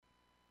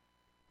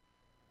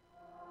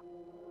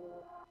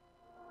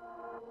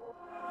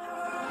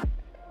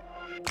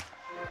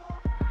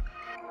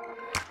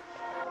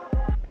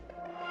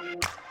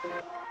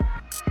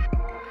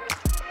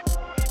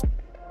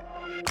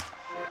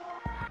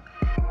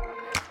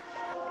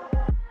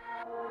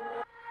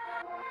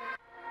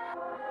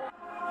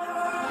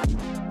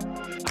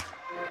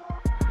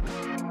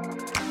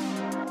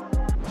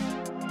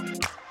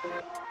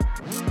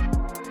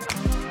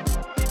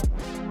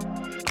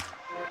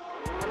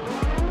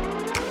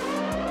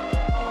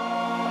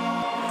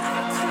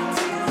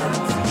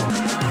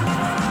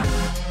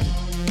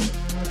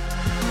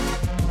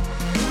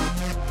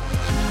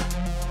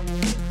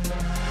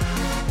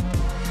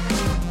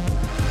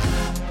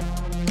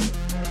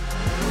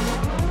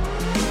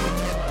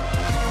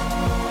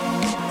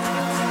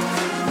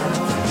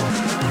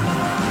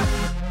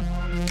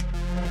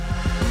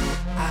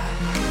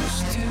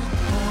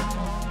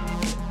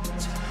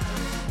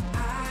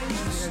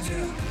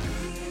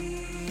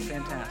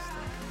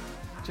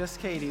Just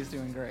Katie's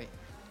doing great.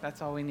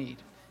 That's all we need.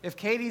 If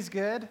Katie's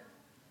good,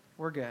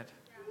 we're good.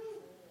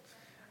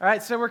 All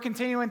right, so we're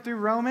continuing through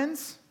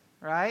Romans,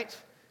 right?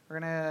 We're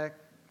going to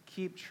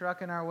keep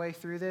trucking our way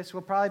through this.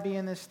 We'll probably be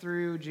in this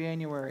through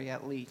January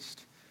at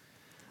least.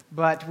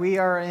 But we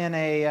are in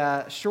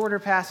a shorter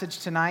passage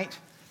tonight.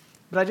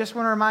 But I just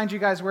want to remind you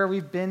guys where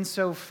we've been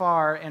so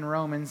far in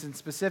Romans and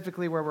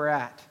specifically where we're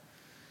at.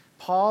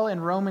 Paul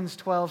in Romans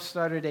 12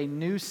 started a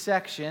new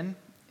section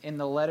in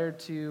the letter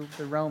to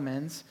the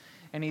Romans,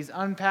 and he's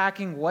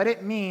unpacking what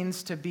it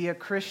means to be a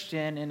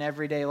Christian in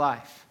everyday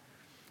life,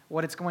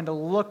 what it's going to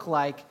look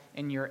like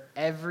in your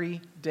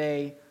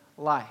everyday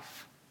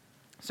life.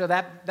 So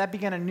that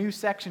began a new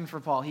section for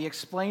Paul. He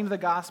explained the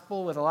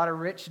gospel with a lot of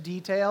rich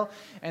detail,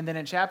 and then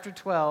in chapter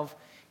 12,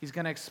 he's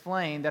going to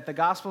explain that the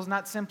gospel is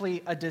not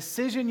simply a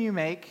decision you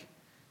make,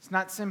 it's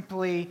not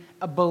simply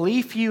a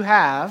belief you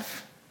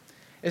have,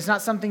 it's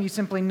not something you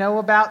simply know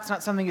about, it's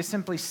not something you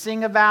simply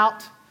sing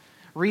about,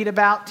 read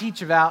about,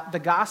 teach about. The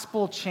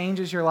gospel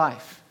changes your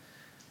life.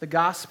 The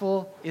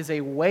gospel is a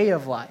way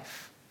of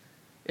life.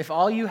 If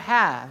all you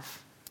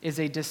have is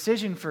a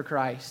decision for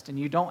Christ and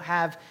you don't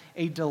have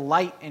a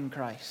delight in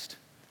Christ,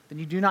 then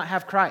you do not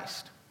have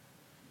Christ.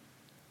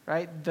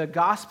 Right? The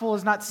gospel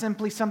is not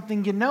simply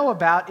something you know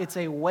about, it's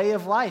a way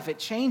of life. It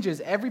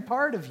changes every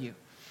part of you.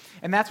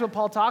 And that's what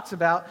Paul talks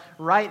about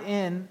right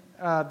in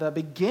the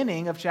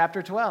beginning of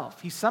chapter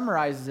 12. He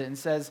summarizes it and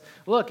says,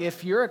 look,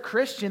 if you're a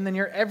Christian, then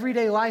your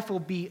everyday life will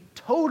be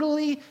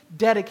totally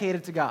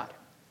dedicated to God.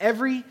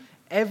 Every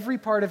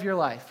part of your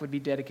life would be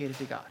dedicated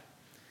to God.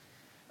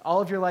 All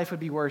of your life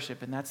would be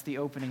worship, and that's the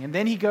opening. And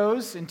then he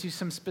goes into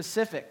some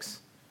specifics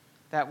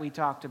that we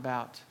talked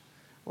about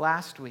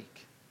last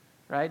week.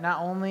 Right?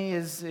 Not only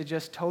is it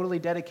just totally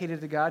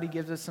dedicated to God, he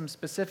gives us some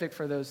specific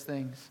for those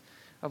things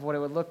of what it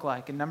would look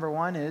like. And number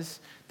one is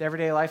the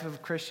everyday life of a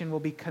Christian will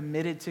be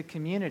committed to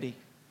community.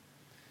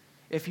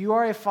 If you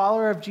are a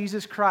follower of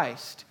Jesus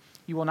Christ,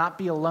 you will not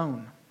be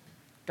alone.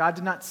 God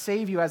did not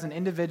save you as an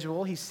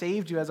individual. He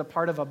saved you as a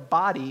part of a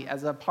body,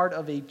 as a part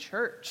of a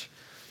church.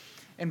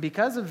 And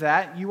because of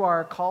that, you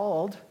are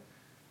called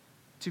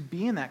to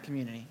be in that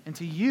community and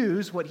to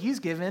use what he's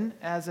given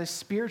as a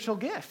spiritual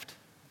gift.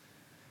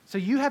 So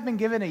you have been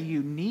given a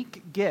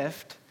unique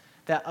gift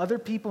that other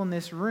people in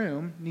this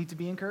room need to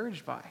be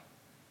encouraged by.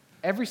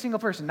 Every single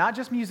person, not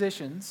just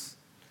musicians,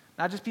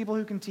 not just people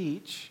who can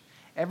teach.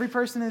 Every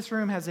person in this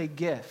room has a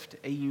gift,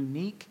 a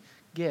unique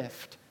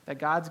gift that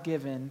God's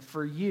given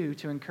for you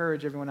to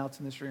encourage everyone else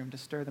in this room, to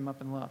stir them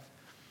up in love.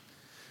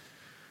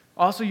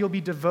 Also, you'll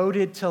be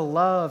devoted to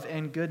love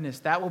and goodness.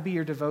 That will be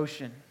your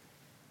devotion.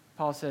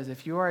 Paul says,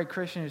 if you are a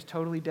Christian who's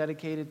totally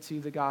dedicated to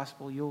the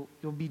gospel, you'll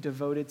be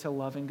devoted to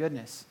love and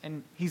goodness.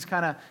 And he's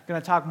kind of going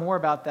to talk more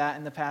about that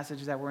in the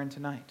passage that we're in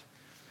tonight.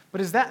 But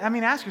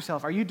ask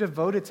yourself, are you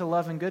devoted to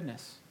love and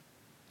goodness?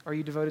 Or are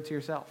you devoted to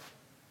yourself?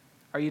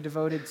 Are you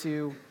devoted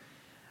to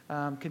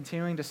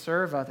continuing to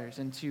serve others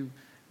and to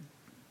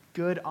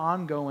good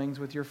ongoings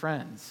with your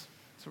friends?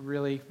 It's a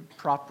really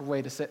proper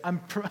way to say it.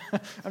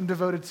 I'm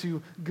devoted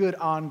to good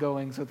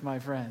ongoings with my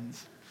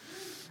friends.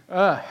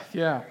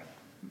 Yeah.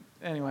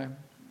 Anyway,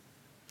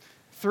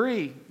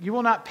 3, you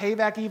will not pay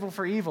back evil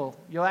for evil.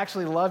 You'll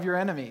actually love your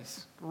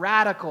enemies.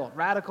 Radical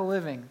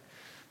living,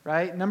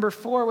 right? Number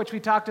 4, which we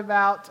talked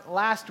about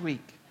last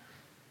week.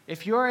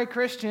 If you're a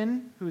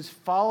Christian who's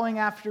following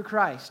after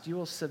Christ, you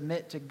will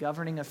submit to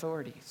governing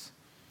authorities.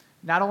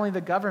 Not only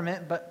the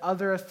government, but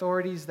other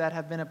authorities that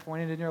have been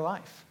appointed in your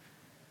life.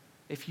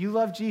 If you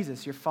love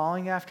Jesus, you're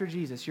following after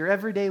Jesus, your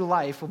everyday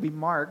life will be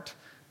marked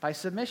by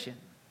submission.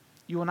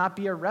 You will not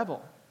be a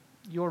rebel.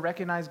 You will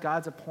recognize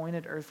God's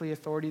appointed earthly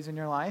authorities in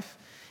your life,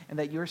 and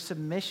that your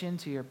submission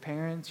to your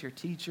parents, your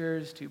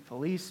teachers, to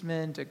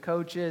policemen, to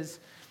coaches,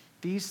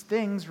 these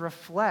things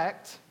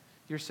reflect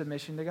your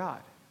submission to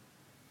God.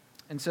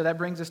 And so that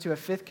brings us to a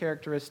 5th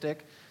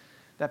characteristic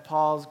that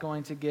Paul's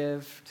going to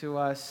give to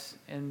us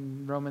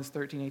in Romans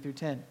 13, 8 through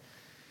 10.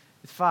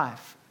 It's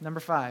 5. Number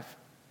 5.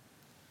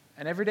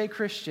 An everyday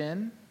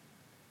Christian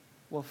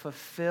will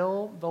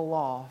fulfill the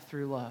law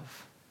through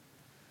love.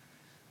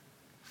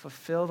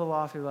 Fulfill the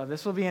law through love.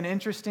 This will be an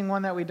interesting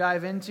one that we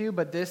dive into,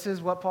 but this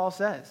is what Paul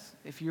says.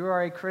 If you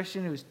are a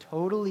Christian who is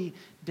totally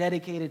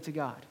dedicated to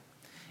God,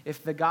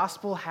 if the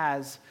gospel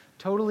has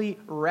totally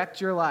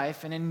wrecked your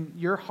life, and in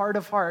your heart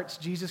of hearts,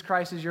 Jesus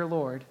Christ is your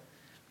Lord,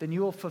 then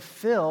you will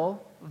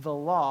fulfill the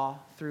law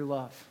through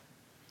love.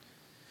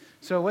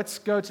 So let's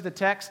go to the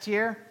text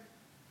here.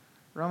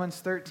 Romans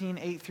 13,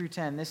 8 through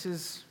 10. This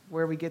is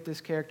where we get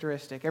this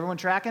characteristic. Everyone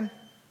tracking?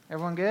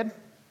 Everyone good?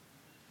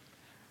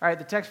 All right,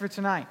 the text for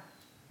tonight.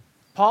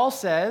 Paul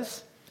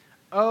says,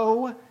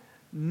 owe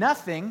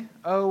nothing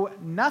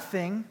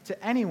to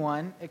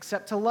anyone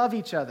except to love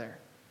each other.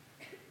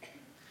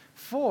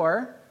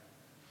 For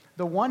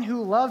the one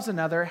who loves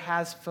another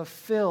has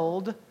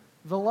fulfilled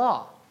the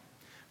law.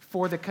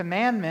 For the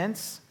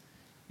commandments,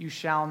 you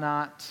shall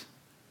not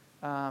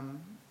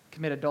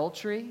commit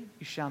adultery,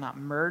 you shall not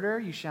murder,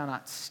 you shall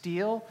not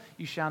steal,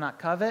 you shall not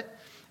covet,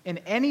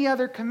 and any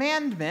other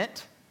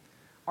commandment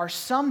are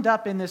summed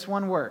up in this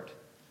one word.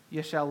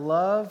 You shall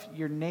love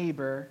your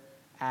neighbor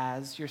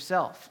as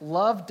yourself.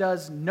 Love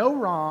does no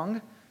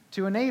wrong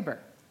to a neighbor.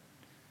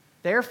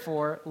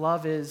 Therefore,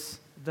 love is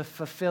the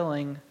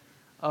fulfilling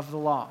of the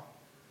law.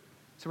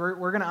 So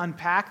we're going to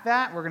unpack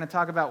that. We're going to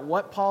talk about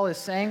what Paul is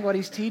saying, what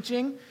he's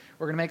teaching.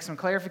 We're going to make some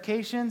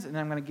clarifications, and then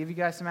I'm going to give you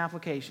guys some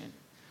application.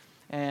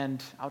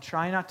 And I'll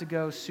try not to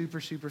go super,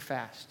 super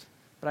fast.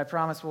 But I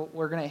promise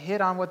we're going to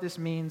hit on what this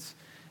means,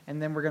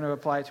 and then we're going to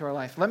apply it to our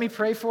life. Let me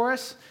pray for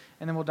us,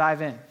 and then we'll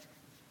dive in.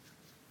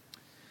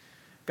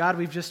 God,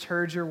 we've just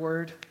heard your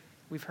word.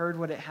 We've heard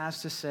what it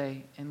has to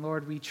say, and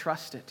Lord, we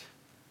trust it.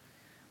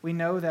 We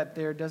know that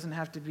there doesn't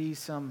have to be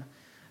some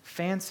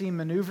fancy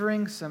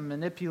maneuvering, some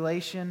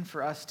manipulation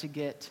for us to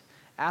get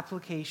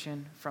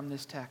application from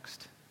this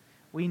text.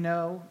 We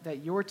know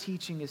that your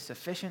teaching is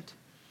sufficient,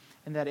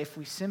 and that if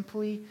we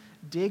simply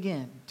dig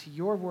in to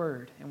your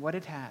word and what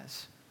it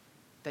has,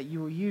 that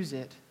you will use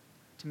it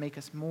to make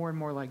us more and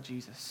more like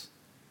Jesus.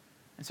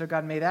 And so,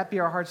 God, may that be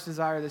our heart's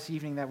desire this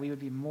evening, that we would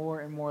be more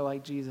and more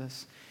like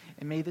Jesus.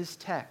 And may this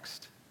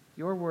text,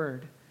 your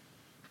word,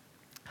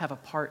 have a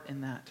part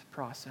in that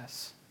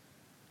process.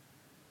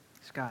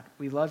 So, God,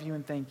 we love you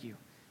and thank you.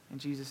 In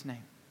Jesus'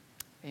 name,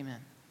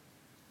 amen.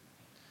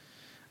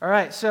 All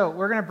right, so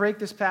we're going to break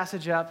this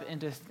passage up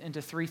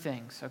into three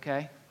things,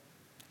 okay?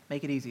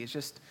 Make it easy.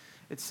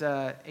 It's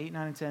 8, 9,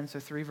 and 10, so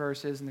 3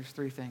 verses, and there's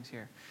 3 things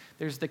here.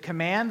 There's the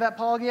command that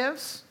Paul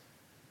gives.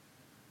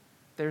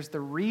 There's the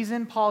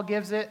reason Paul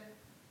gives it.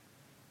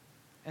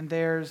 And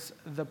there's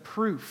the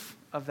proof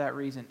of that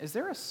reason. Is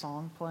there a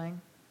song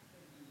playing?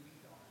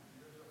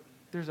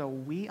 There's a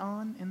we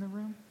on in the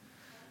room?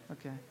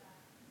 Okay.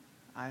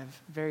 I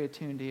have very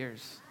attuned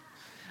ears.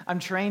 I'm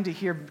trained to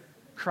hear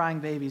crying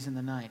babies in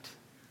the night.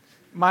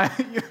 My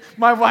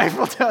wife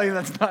will tell you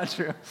that's not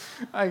true.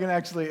 I can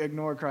actually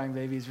ignore crying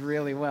babies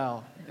really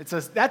well.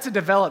 That's a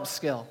developed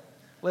skill.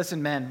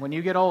 Listen, men, when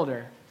you get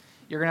older,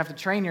 you're going to have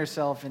to train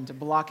yourself into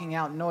blocking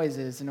out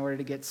noises in order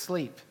to get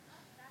sleep.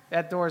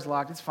 That door's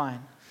locked. It's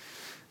fine.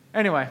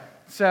 Anyway,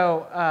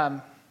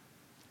 so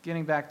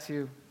getting back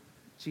to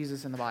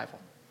Jesus in the Bible.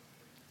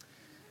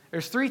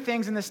 There's 3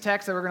 things in this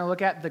text that we're going to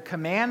look at. The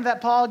command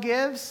that Paul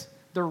gives,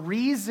 the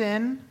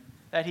reason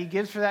that he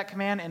gives for that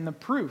command, and the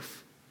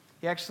proof.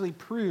 He actually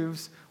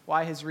proves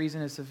why his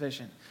reason is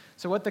sufficient.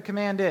 So what the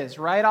command is,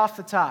 right off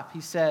the top,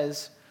 he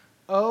says,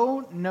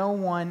 owe no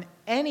one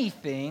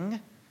anything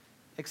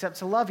except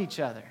to love each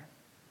other.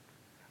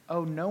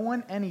 Owe no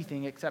one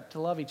anything except to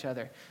love each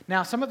other.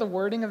 Now, some of the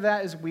wording of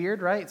that is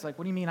weird, right? It's like,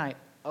 what do you mean I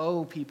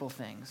owe people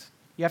things?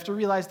 You have to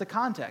realize the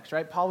context,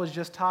 right? Paul was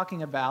just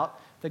talking about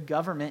the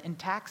government and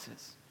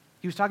taxes.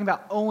 He was talking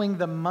about owing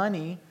the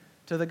money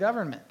to the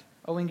government,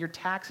 owing your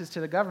taxes to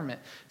the government.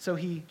 So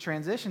he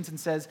transitions and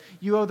says,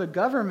 you owe the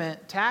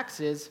government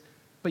taxes,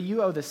 but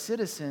you owe the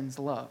citizens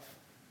love.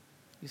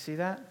 You see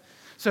that?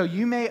 So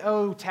you may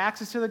owe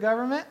taxes to the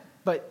government,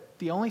 but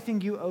the only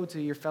thing you owe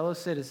to your fellow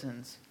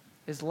citizens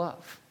is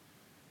love.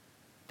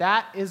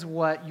 That is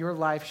what your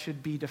life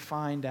should be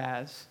defined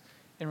as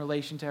in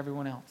relation to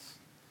everyone else.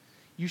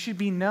 You should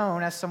be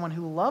known as someone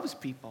who loves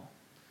people.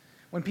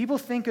 When people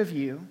think of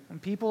you, when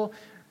people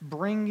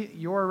bring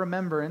your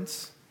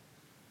remembrance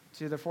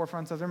to the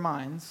forefronts of their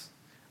minds,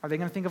 are they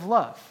going to think of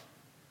love?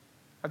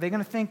 Are they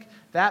going to think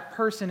that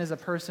person is a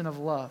person of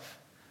love?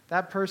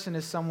 That person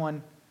is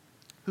someone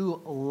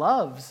who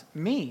loves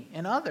me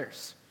and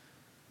others.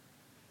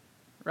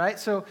 Right?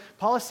 So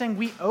Paul is saying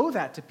we owe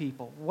that to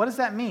people. What does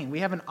that mean? We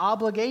have an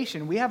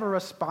obligation. We have a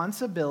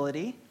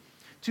responsibility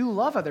to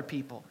love other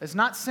people. It's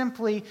not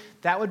simply,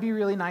 that would be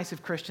really nice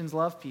if Christians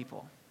love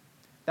people.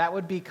 That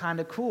would be kind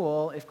of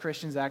cool if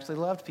Christians actually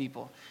loved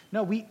people.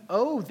 No, we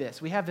owe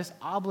this. We have this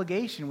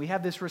obligation. We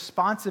have this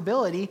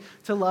responsibility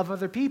to love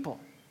other people.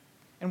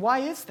 And why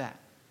is that?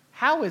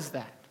 How is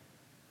that?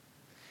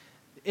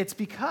 It's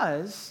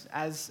because,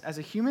 as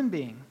a human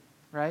being,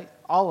 right,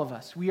 all of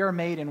us, we are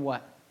made in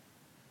what?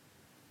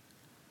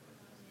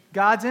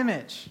 God's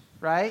image,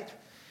 right?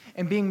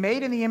 And being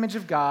made in the image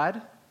of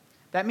God,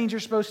 that means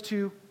you're supposed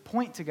to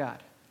point to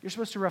God. You're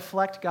supposed to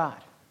reflect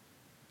God,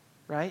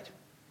 right?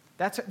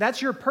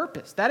 That's your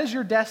purpose. That is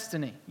your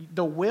destiny.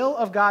 The will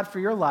of God for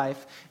your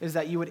life is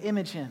that you would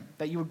image Him,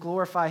 that you would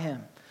glorify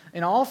Him.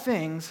 In all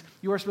things,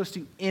 you are supposed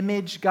to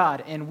image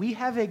God, and we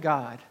have a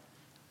God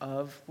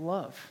of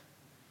love.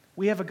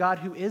 We have a God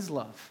who is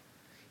love.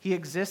 He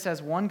exists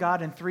as one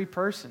God in 3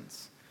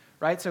 persons,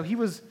 right? So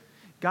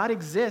God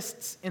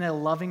exists in a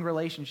loving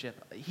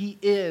relationship. He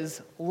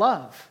is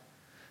love.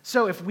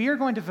 So if we are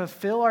going to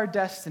fulfill our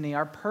destiny,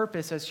 our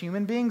purpose as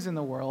human beings in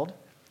the world,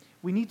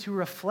 we need to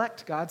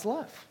reflect God's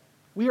love.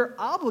 We are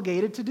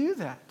obligated to do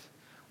that.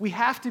 We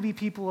have to be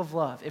people of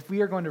love if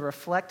we are going to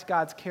reflect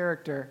God's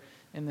character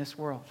in this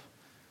world.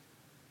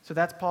 So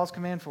that's Paul's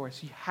command for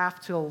us. You have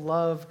to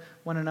love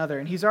one another.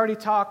 And he's already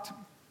talked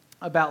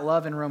about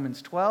love in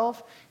Romans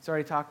 12. He's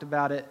already talked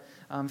about it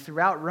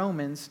throughout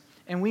Romans.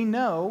 And we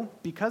know,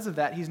 because of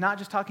that, he's not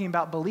just talking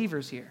about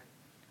believers here.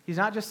 He's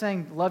not just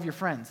saying, love your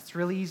friends. It's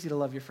really easy to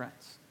love your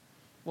friends.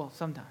 Well,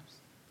 sometimes.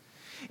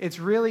 It's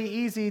really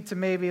easy to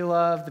maybe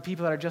love the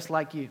people that are just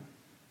like you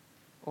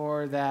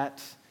or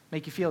that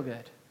make you feel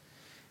good.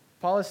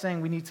 Paul is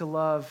saying we need to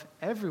love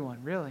everyone,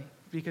 really,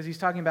 because he's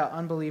talking about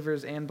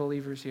unbelievers and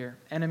believers here,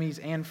 enemies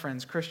and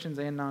friends, Christians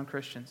and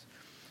non-Christians.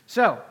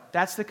 So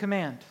that's the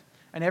command.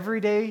 An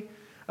everyday,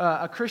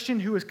 a Christian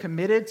who is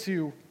committed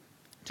to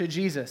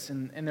Jesus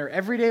in their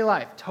everyday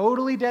life,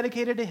 totally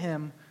dedicated to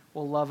him,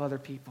 will love other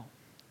people.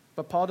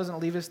 But Paul doesn't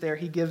leave us there.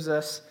 He gives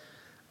us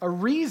a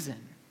reason.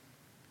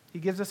 He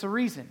gives us a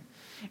reason.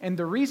 And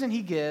the reason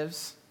he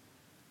gives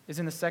is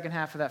in the second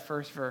half of that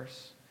first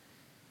verse.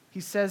 He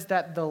says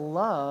that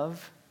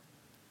love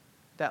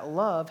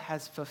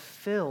has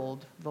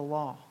fulfilled the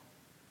law.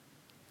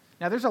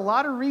 Now, there's a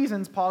lot of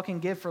reasons Paul can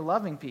give for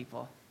loving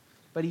people,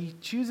 but he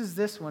chooses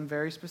this one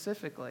very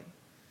specifically.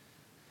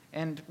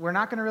 And we're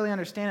not going to really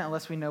understand it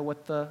unless we know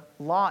what the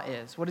law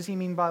is. What does he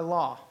mean by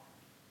law?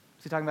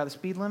 Is he talking about the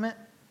speed limit?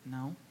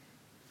 No.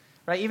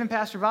 Right? Even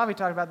Pastor Bobby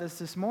talked about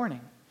this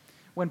morning.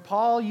 When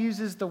Paul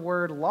uses the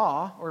word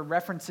law or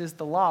references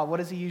the law, what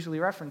is he usually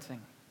referencing?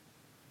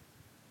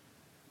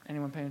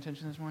 Anyone paying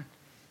attention this morning?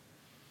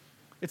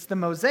 It's the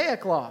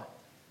Mosaic law.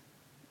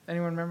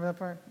 Anyone remember that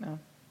part?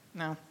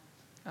 No?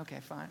 Okay,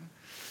 fine.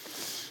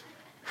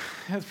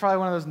 It's probably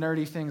one of those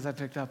nerdy things I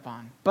picked up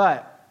on.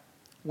 But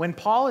when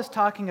Paul is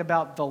talking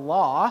about the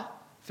law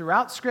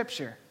throughout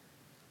Scripture,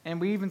 and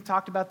we even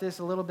talked about this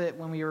a little bit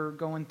when we were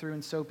going through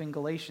and soaping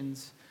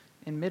Galatians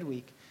in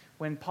midweek.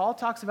 When Paul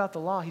talks about the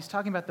law, he's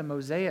talking about the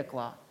Mosaic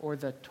law or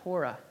the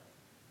Torah.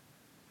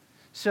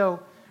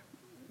 So,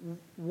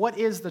 what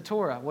is the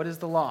Torah? What is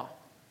the law?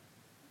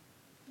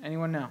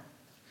 Anyone know?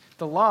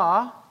 The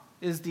law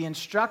is the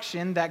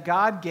instruction that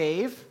God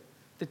gave,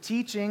 the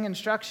teaching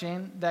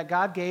instruction that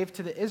God gave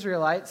to the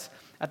Israelites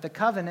at the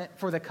covenant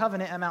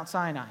at Mount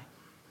Sinai.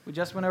 We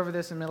just went over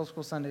this in middle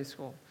school Sunday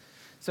school.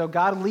 So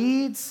God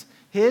leads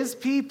his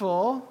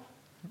people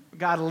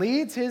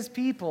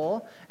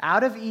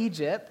out of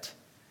Egypt,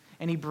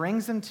 and he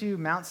brings them to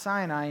Mount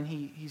Sinai, and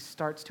he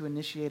starts to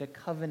initiate a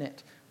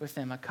covenant with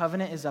them. A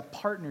covenant is a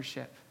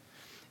partnership.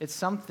 It's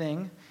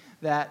something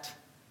that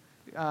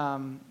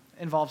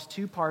involves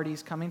two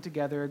parties coming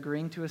together,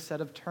 agreeing to a set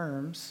of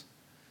terms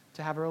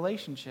to have a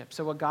relationship.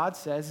 So what God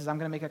says is, I'm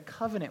going to make a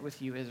covenant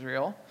with you,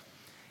 Israel.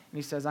 And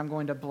he says, I'm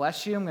going to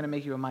bless you. I'm going to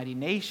make you a mighty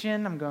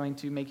nation. I'm going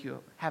to make you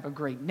have a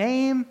great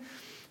name.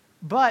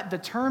 But the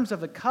terms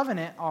of the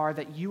covenant are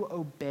that you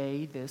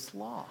obey this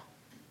law.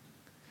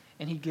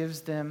 And he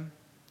gives them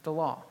the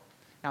law.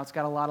 Now, it's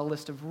got a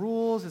list of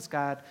rules. It's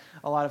got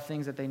a lot of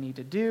things that they need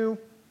to do.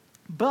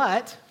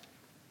 But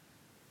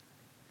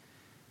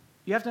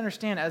you have to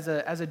understand, as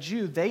a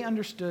Jew, they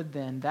understood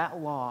then that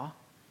law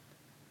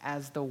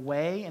as the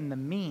way and the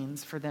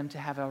means for them to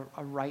have a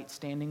right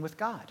standing with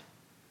God.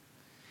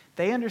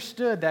 They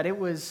understood that it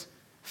was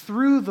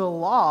through the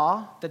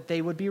law that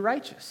they would be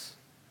righteous.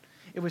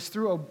 It was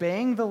through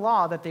obeying the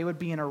law that they would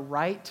be in a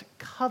right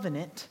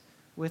covenant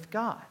with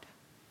God.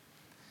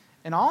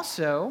 And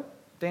also,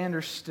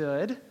 the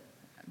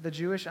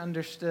Jewish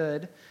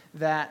understood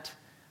that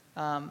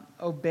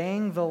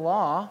obeying the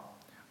law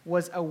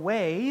was a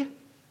way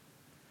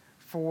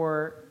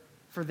for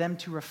them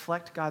to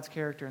reflect God's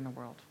character in the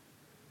world.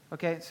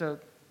 Okay, so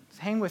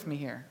hang with me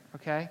here,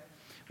 okay?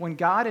 When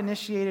God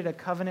initiated a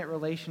covenant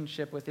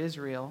relationship with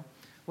Israel,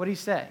 what did he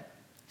say?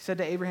 He said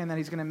to Abraham that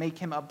he's going to make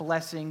him a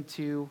blessing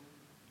to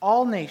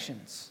all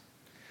nations.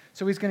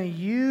 So he's going to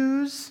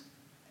use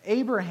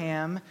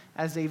Abraham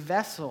as a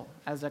vessel,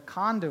 as a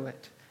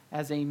conduit,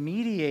 as a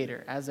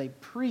mediator, as a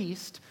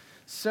priest,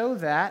 so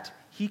that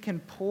he can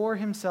pour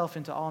himself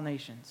into all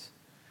nations.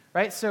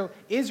 Right? So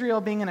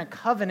Israel being in a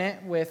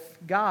covenant with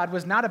God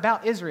was not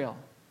about Israel.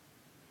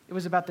 It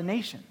was about the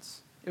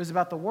nations. It was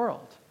about the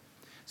world.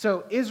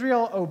 So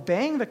Israel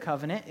obeying the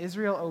covenant,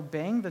 Israel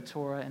obeying the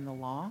Torah and the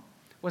law,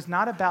 was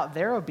not about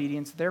their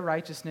obedience, their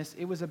righteousness.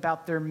 It was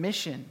about their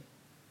mission.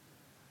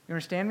 You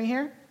understand me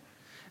here?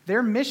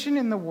 Their mission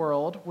in the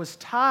world was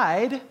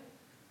tied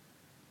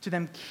to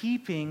them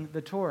keeping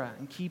the Torah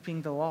and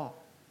keeping the law.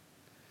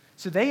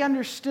 So they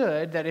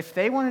understood that if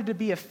they wanted to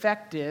be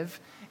effective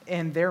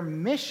in their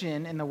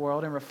mission in the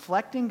world and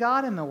reflecting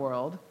God in the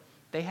world,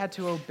 they had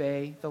to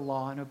obey the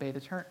law and obey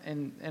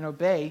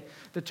obey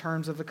the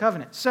terms of the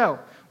covenant. So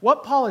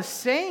what Paul is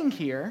saying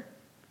here,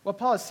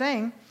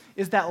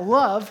 is that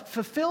love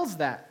fulfills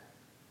that.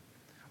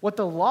 What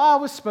the law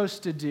was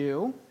supposed to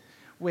do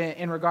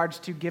in regards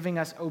to giving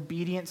us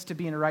obedience to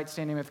be in a right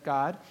standing with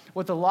God,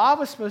 what the law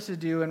was supposed to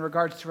do in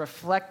regards to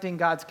reflecting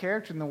God's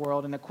character in the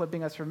world and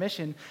equipping us for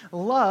mission,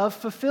 love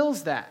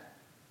fulfills that.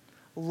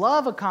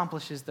 Love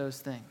accomplishes those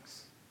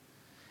things.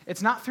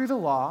 It's not through the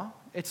law,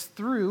 it's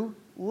through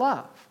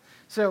love.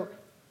 So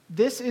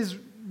this is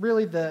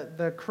really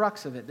the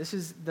crux of it. This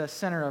is the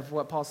center of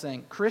what Paul's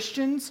saying.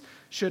 Christians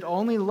should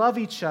only love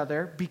each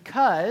other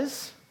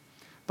because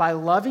by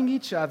loving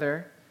each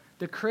other,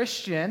 the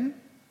Christian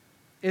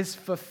is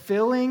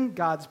fulfilling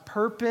God's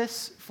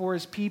purpose for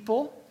his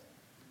people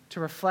to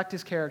reflect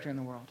his character in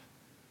the world.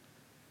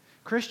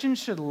 Christians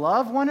should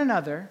love one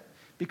another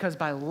because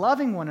by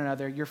loving one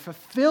another, you're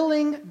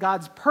fulfilling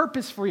God's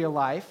purpose for your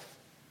life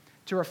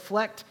to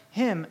reflect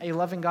him, a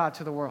loving God,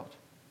 to the world.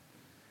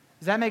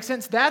 Does that make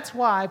sense? That's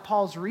why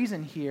Paul's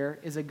reason here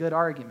is a good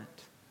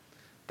argument.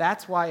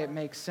 That's why it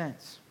makes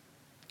sense.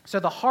 So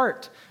the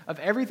heart of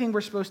everything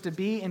we're supposed to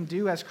be and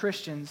do as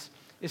Christians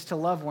is to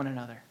love one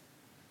another.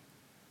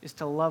 Is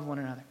to love one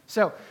another.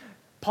 So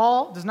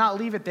Paul does not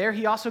leave it there.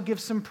 He also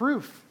gives some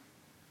proof.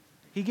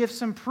 He gives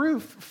some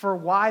proof for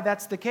why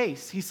that's the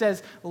case. He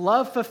says,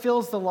 love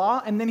fulfills the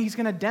law, and then he's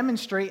going to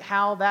demonstrate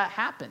how that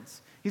happens.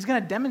 He's going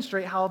to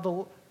demonstrate how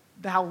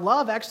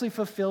love actually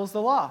fulfills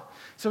the law.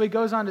 So he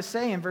goes on to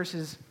say in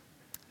verses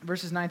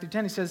 9 through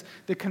 10, he says,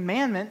 the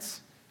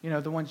commandments,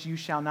 the ones you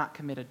shall not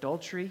commit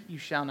adultery, you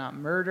shall not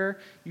murder,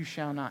 you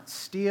shall not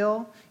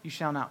steal, you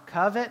shall not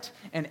covet,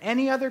 and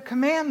any other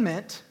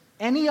commandment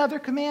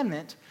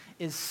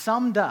is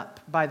summed up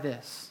by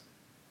this: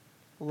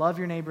 love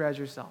your neighbor as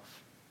yourself.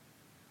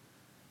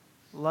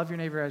 Love your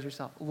neighbor as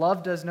yourself.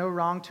 Love does no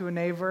wrong to a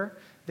neighbor.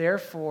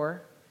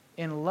 Therefore,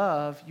 in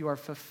love, you are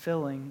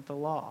fulfilling the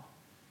law.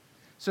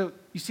 So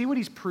you see what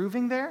he's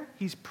proving there?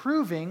 He's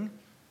proving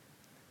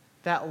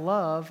that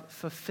love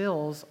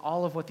fulfills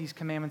all of what these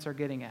commandments are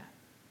getting at.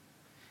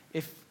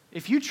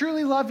 If you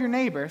truly love your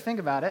neighbor, think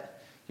about it,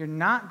 you're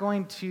not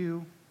going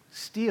to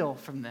steal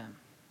from them.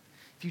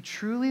 If you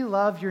truly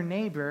love your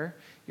neighbor,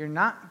 you're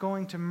not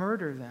going to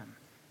murder them.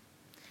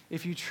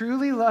 If you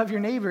truly love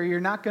your neighbor, you're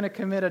not going to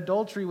commit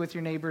adultery with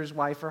your neighbor's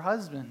wife or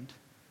husband.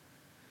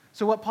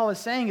 So what Paul is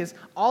saying is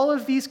all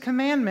of these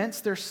commandments,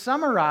 they're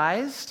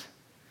summarized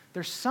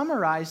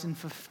and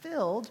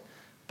fulfilled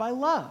by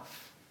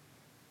love.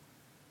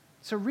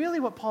 So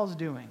really what Paul's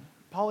doing,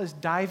 Paul is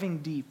diving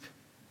deep,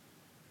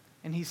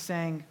 and he's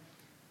saying,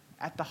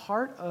 at the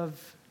heart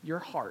of your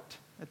heart,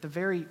 at the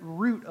very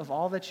root of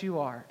all that you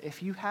are,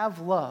 if you have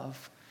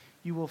love,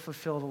 you will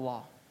fulfill the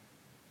law.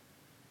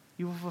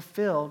 You will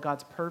fulfill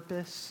God's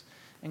purpose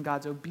and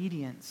God's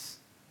obedience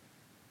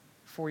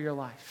for your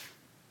life.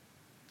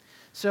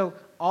 So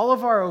all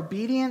of our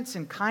obedience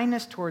and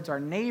kindness towards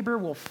our neighbor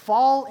will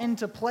fall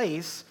into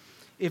place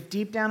if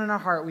deep down in our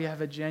heart we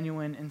have a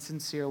genuine and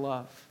sincere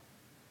love.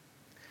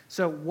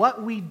 So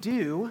what we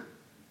do,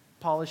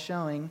 Paul is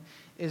showing,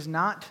 is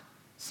not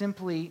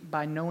simply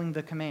by knowing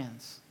the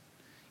commands.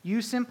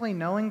 You simply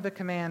knowing the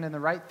command and the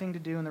right thing to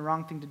do and the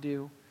wrong thing to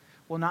do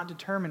will not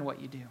determine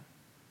what you do.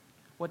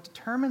 What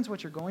determines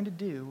what you're going to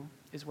do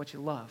is what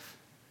you love.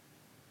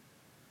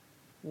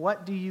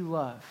 What do you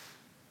love?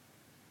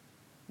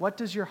 What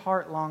does your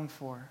heart long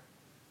for?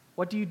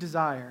 What do you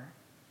desire?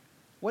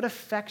 What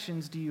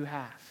affections do you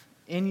have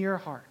in your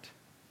heart?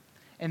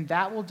 And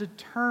that will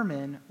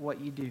determine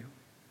what you do.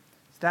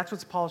 So that's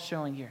what Paul's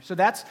showing here. So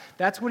that's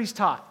what he's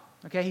taught.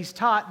 Okay, he's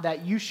taught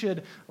that you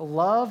should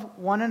love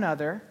one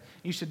another.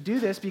 You should do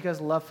this because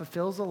love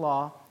fulfills the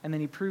law, and then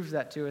he proves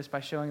that to us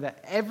by showing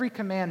that every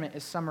commandment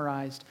is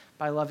summarized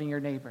by loving your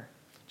neighbor.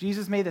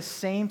 Jesus made the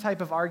same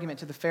type of argument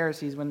to the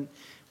Pharisees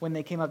when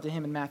they came up to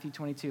him in Matthew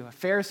 22. A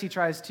Pharisee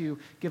tries to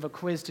give a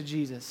quiz to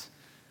Jesus,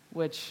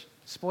 which,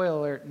 spoiler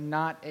alert,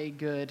 not a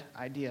good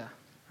idea,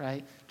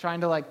 right?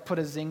 Trying to put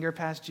a zinger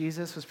past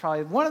Jesus was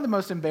probably one of the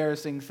most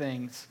embarrassing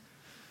things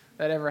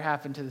that ever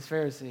happened to this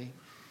Pharisee.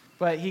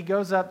 But he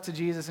goes up to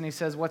Jesus and he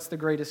says, what's the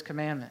greatest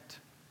commandment?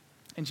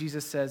 And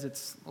Jesus says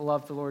it's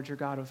love the Lord your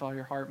God with all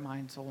your heart,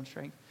 mind, soul, and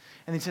strength.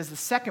 And he says the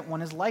second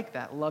one is like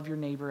that, love your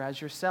neighbor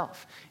as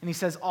yourself. And he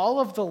says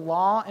all of the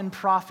law and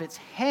prophets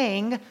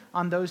hang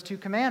on those two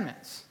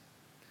commandments.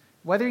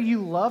 Whether you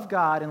love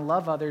God and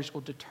love others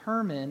will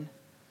determine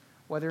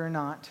whether or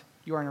not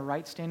you are in a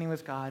right standing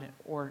with God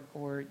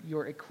or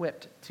you're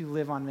equipped to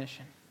live on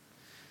mission.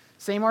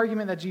 Same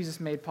argument that Jesus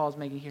made, Paul's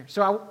making here.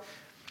 So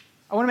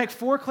I want to make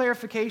 4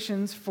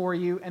 clarifications for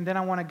you, and then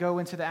I want to go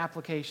into the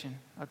application,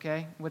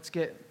 okay?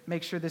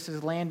 Make sure this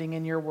is landing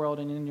in your world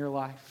and in your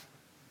life.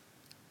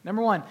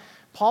 Number 1,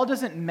 Paul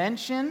doesn't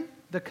mention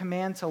the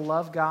command to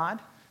love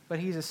God, but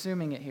he's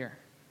assuming it here.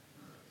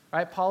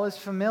 Right? Paul is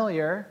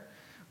familiar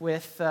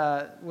with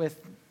the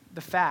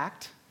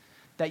fact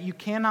that you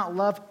cannot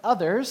love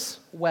others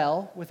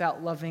well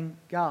without loving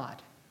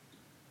God.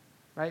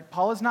 Right?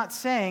 Paul is not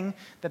saying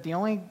that the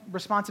only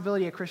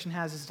responsibility a Christian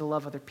has is to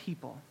love other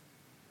people.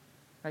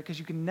 Right? Because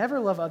you can never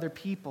love other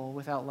people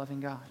without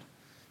loving God.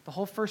 The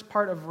whole first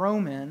part of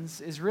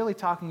Romans is really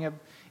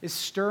is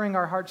stirring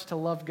our hearts to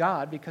love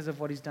God because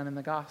of what he's done in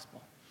the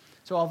gospel.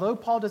 So although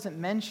Paul doesn't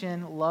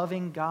mention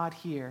loving God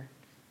here,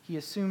 he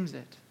assumes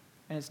it.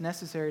 And it's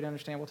necessary to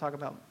understand. We'll talk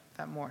about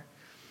that more.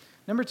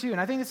 Number 2, and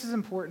I think this is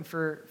important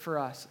for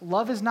us.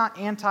 Love is not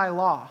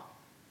anti-law.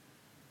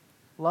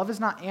 Love is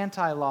not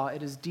anti-law.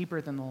 It is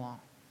deeper than the law.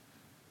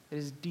 It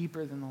is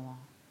deeper than the law.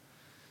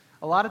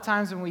 A lot of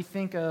times when we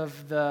think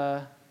of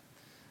the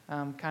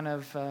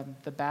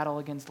the battle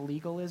against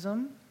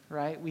legalism,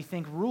 right? We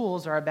think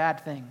rules are a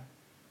bad thing.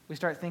 We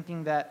start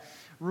thinking that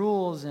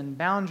rules and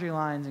boundary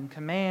lines and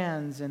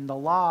commands and the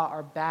law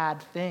are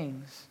bad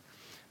things.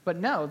 But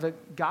no,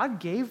 God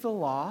gave the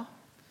law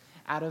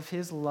out of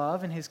his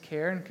love and his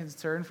care and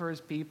concern for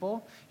his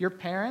people. Your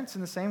parents,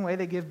 in the same way,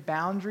 they give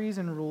boundaries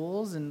and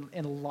rules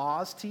and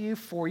laws to you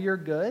for your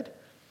good.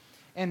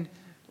 And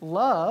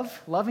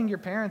loving your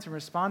parents and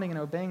responding and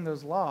obeying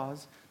those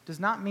laws does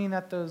not mean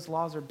that those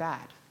laws are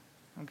bad,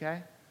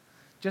 okay?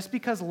 Just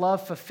because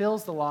love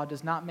fulfills the law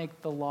does not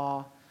make the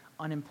law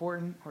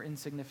unimportant or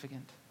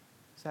insignificant.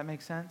 Does that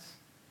make sense?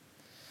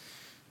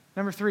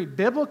 Number 3,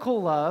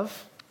 biblical love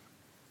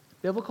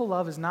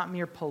is not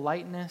mere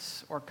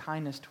politeness or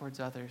kindness towards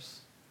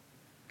others.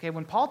 Okay,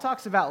 when Paul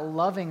talks about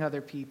loving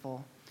other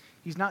people,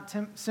 he's not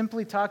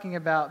simply talking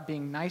about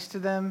being nice to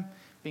them,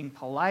 being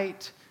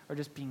polite, or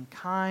just being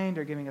kind,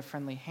 or giving a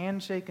friendly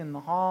handshake in the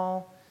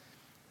hall.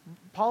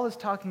 Paul is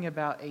talking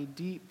about a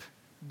deep,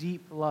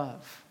 deep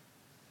love,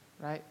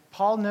 right?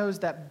 Paul knows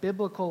that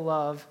biblical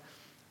love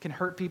can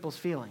hurt people's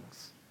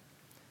feelings.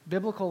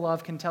 Biblical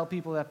love can tell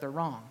people that they're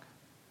wrong.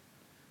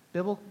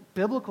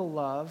 Biblical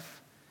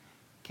love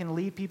can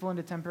lead people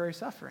into temporary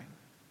suffering.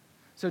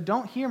 So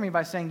don't hear me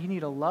by saying you need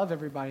to love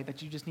everybody,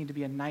 that you just need to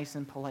be a nice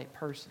and polite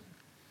person.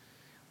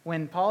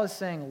 When Paul is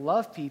saying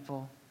love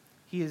people,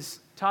 he is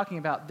talking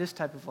about this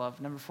type of love.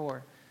 Number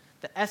 4,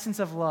 the essence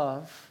of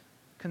love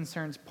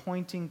concerns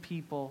pointing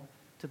people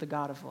to the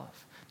God of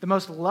love. The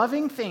most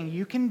loving thing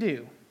you can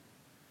do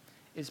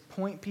is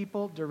point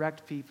people,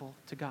 direct people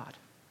to God.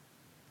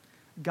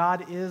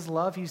 God is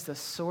love. He's the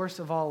source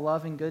of all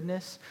love and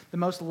goodness. The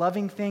most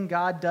loving thing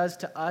God does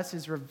to us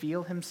is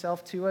reveal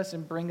himself to us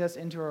and bring us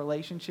into a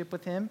relationship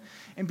with him.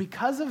 And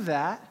because of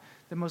that,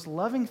 the most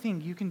loving thing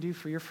you can do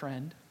for your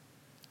friend,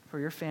 for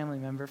your family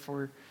member,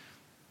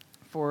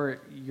 for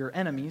your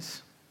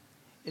enemies,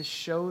 is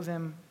show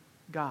them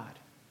God.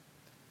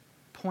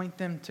 Point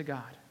them to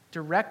God.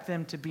 Direct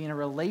them to be in a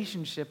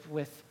relationship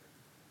with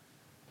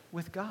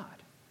God,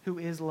 who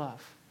is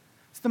love.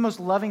 It's the most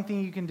loving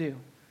thing you can do.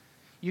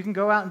 You can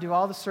go out and do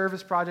all the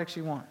service projects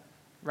you want,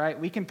 right?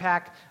 We can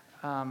pack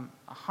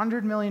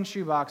 100 million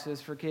shoeboxes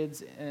for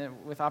kids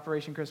with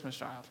Operation Christmas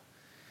Child.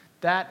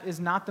 That is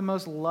not the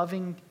most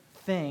loving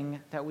thing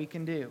that we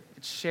can do.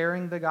 It's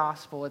sharing the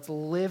gospel. It's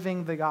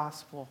living the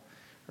gospel,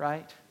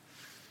 right?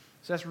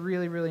 So that's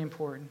really, really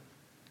important.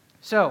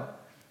 So,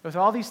 with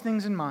all these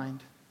things in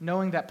mind,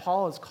 knowing that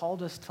Paul has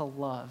called us to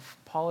love,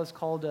 Paul has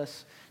called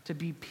us to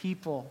be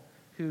people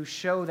who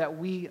show that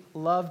we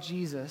love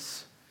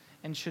Jesus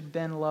and should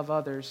then love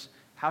others,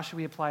 how should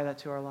we apply that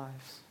to our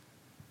lives?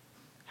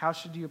 How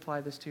should you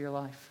apply this to your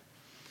life?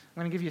 I'm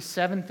going to give you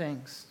 7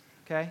 things,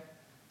 okay?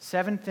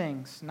 7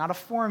 things, not a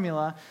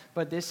formula,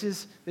 but this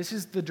is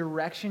the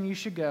direction you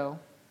should go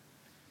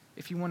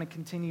if you want to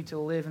continue to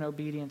live in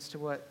obedience to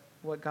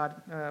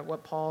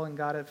what Paul and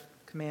God have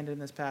commanded in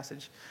this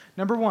passage.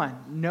 Number 1,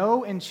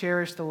 know and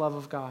cherish the love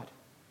of God.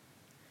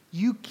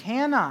 You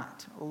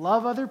cannot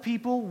love other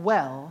people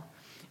well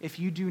if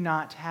you do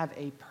not have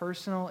a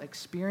personal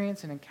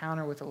experience and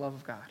encounter with the love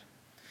of God.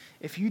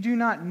 If you do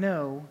not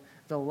know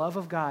the love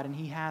of God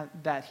and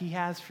that he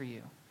has for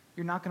you,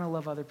 you're not going to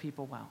love other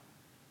people well.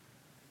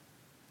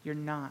 You're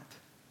not.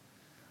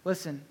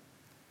 Listen,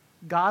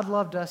 God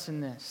loved us in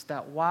this,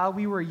 that while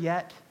we were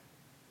yet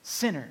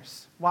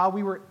sinners, while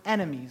we were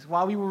enemies,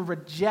 while we were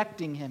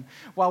rejecting him,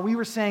 while we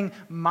were saying,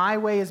 my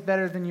way is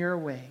better than your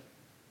way,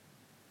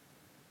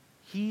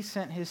 he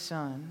sent his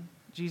son,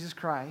 Jesus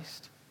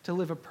Christ, to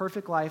live a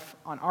perfect life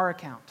on our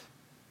account.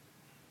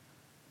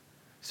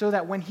 So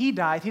that when he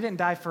died, he didn't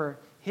die for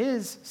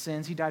his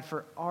sins, he died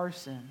for our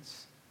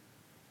sins.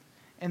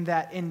 And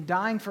that in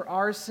dying for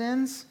our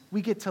sins,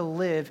 we get to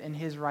live in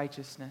his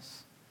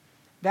righteousness.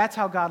 That's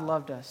how God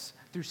loved us,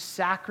 through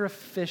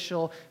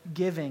sacrificial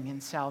giving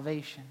and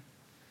salvation.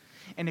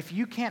 And if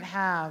you can't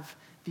have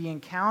the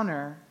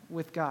encounter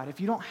with God, if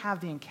you don't have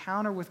the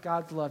encounter with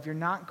God's love, you're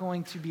not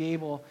going to be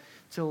able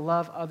to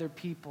love other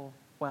people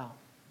well.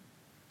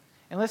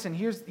 And listen,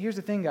 here's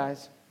the thing,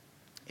 guys.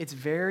 It's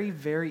very,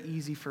 very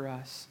easy for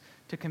us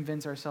to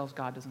convince ourselves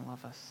God doesn't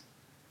love us.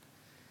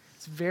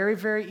 It's very,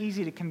 very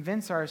easy to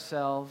convince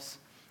ourselves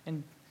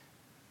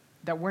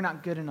that we're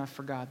not good enough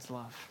for God's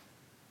love.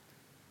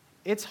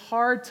 It's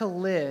hard to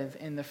live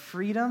in the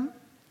freedom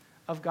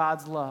of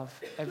God's love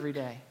every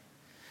day.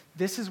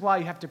 This is why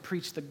you have to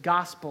preach the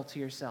gospel to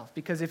yourself.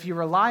 Because if you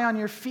rely on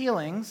your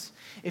feelings,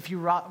 if you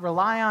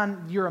rely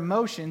on your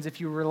emotions,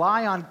 if you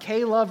rely on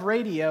K-Love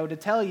Radio to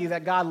tell you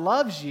that God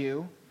loves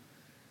you,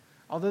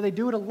 although they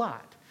do it a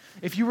lot,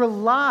 if you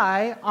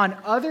rely on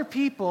other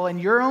people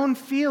and your own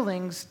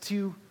feelings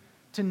to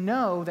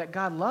know that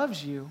God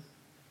loves you,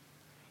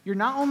 you're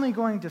not only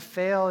going to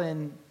fail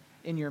in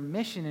your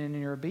mission and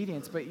in your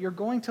obedience, but you're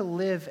going to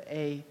live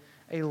a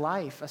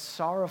life, a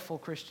sorrowful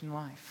Christian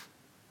life.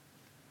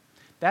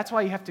 That's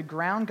why you have to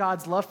ground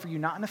God's love for you,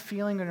 not in a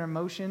feeling or an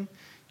emotion.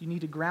 You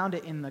need to ground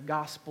it in the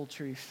gospel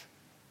truth.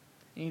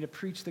 You need to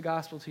preach the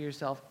gospel to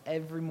yourself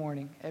every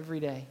morning, every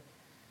day.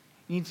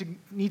 You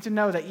need to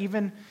know that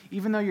even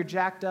though you're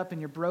jacked up and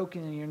you're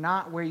broken and you're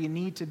not where you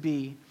need to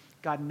be,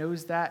 God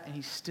knows that, and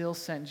he still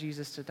sent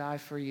Jesus to die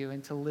for you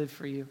and to live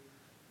for you.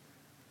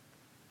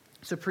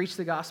 So preach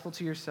the gospel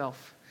to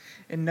yourself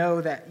and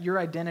know that your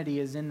identity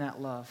is in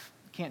that love.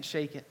 You can't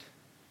shake it.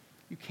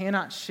 You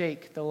cannot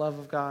shake the love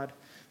of God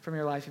from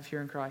your life if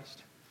you're in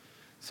Christ.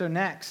 So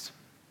next,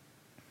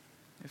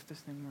 if this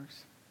thing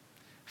works,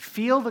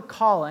 feel the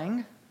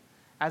calling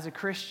as a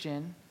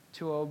Christian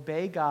to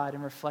obey God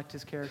and reflect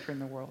His character in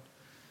the world.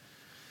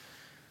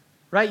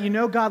 Right? You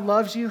know God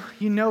loves you.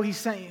 You know He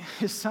sent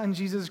His Son,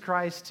 Jesus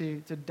Christ,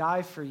 to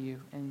die for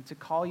you and to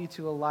call you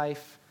to a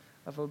life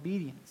of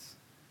obedience.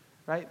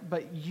 Right?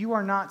 But you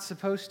are not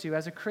supposed to,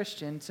 as a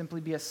Christian,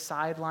 simply be a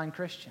sideline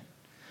Christian.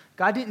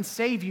 God didn't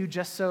save you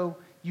just so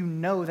you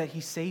know that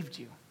He saved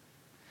you.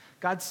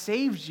 God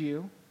saved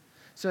you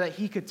so that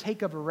He could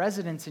take up a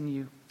residence in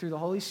you through the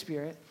Holy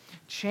Spirit,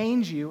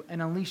 change you,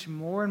 and unleash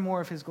more and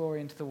more of His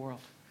glory into the world.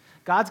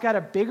 God's got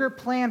a bigger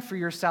plan for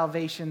your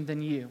salvation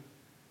than you.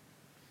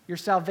 Your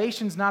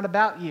salvation's not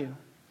about you.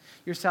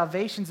 Your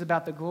salvation's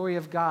about the glory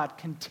of God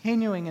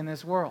continuing in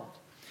this world.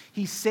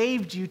 He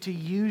saved you to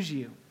use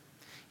you.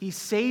 He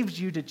saved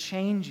you to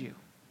change you.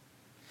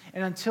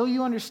 And until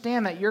you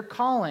understand that your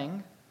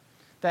calling,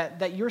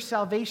 that your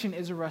salvation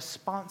is a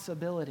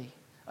responsibility,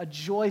 a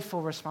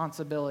joyful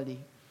responsibility,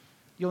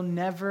 you'll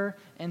never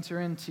enter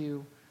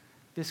into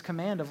this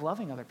command of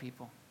loving other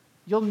people.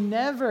 You'll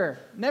never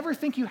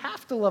think you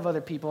have to love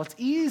other people. It's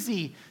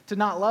easy to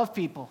not love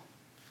people,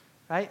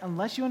 right?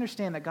 Unless you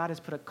understand that God has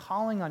put a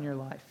calling on your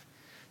life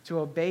to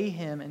obey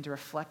Him and to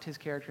reflect His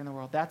character in the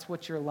world. That's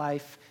what your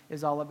life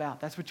is all about.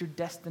 That's what your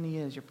destiny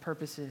is, your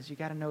purpose is. You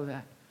got to know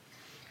that.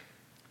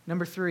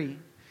 Number 3,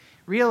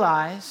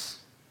 realize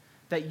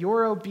that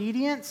your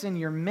obedience and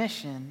your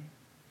mission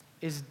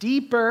is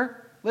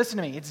deeper. Listen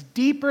to me. It's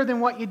deeper than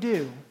what you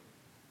do.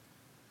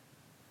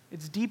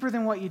 It's deeper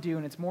than what you do,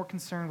 and it's more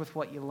concerned with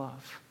what you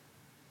love.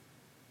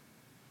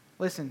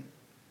 Listen,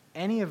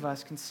 any of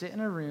us can sit in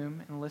a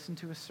room and listen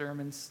to a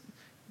sermon,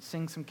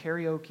 sing some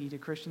karaoke to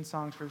Christian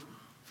songs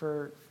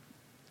for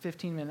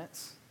 15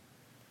 minutes,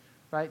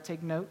 right?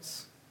 Take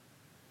notes.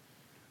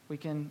 We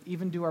can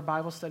even do our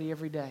Bible study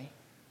every day.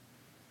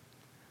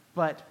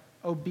 But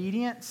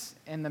obedience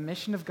and the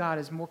mission of God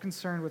is more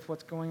concerned with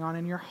what's going on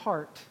in your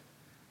heart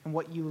and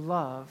what you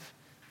love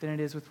than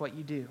it is with what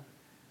you do.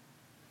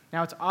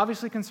 Now, it's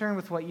obviously concerned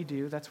with what you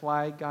do. That's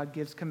why God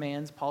gives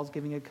commands. Paul's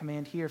giving a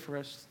command here for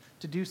us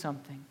to do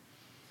something.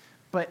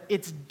 But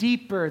it's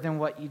deeper than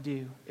what you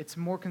do. It's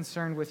more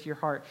concerned with your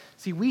heart.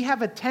 See, we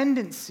have a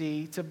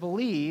tendency to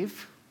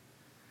believe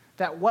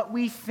that what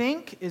we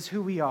think is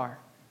who we are.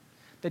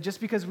 That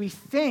just because we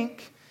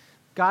think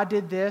God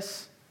did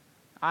this,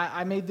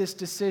 I made this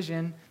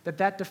decision,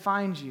 that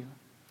defines you.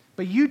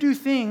 But you do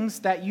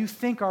things that you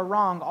think are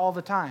wrong all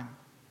the time.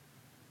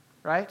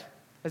 Right?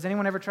 Has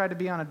anyone ever tried to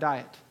be on a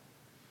diet?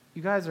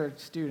 You guys are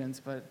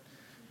students, but,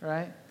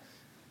 right?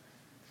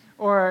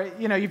 Or,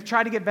 you've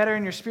tried to get better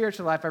in your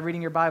spiritual life by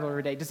reading your Bible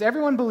every day. Does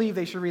everyone believe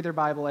they should read their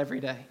Bible every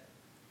day?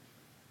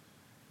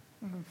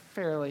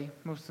 Fairly,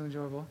 most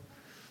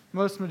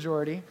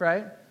majority,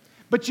 right?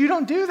 But you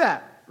don't do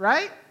that,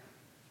 right?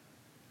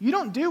 You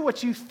don't do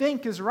what you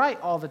think is right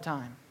all the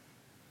time.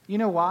 You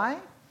know why?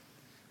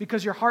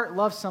 Because your heart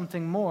loves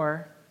something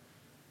more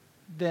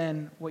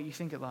than what you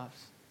think it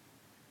loves.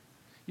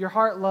 Your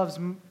heart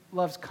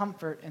loves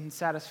comfort and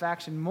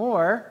satisfaction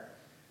more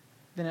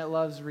than it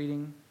loves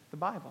reading the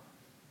Bible.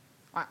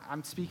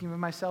 I'm speaking of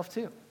myself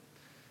too.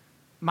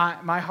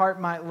 My heart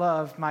might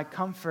love my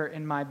comfort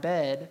in my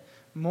bed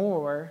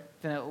more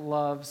than it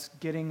loves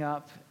getting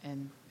up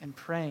and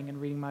praying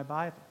and reading my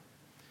Bible.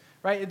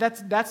 Right?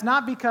 That's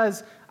not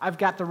because I've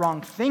got the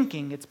wrong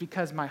thinking. It's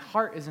because my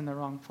heart is in the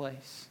wrong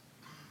place.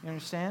 You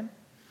understand?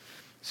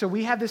 So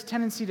we have this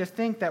tendency to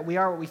think that we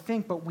are what we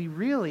think, but we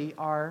really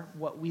are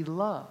what we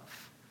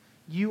love.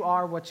 You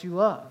are what you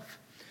love.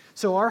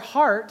 So our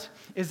heart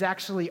is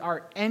actually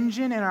our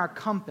engine and our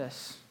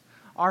compass.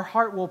 Our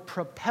heart will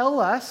propel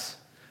us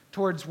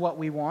towards what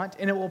we want,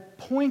 and it will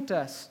point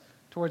us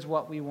towards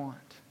what we want.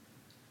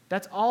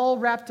 That's all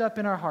wrapped up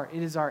in our heart.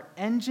 It is our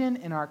engine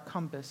and our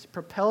compass. It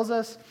propels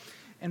us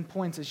and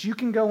points us. You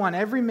can go on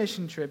every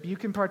mission trip. You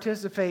can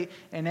participate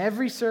in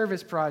every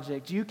service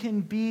project. You can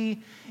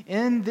be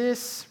in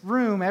this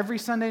room every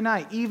Sunday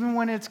night, even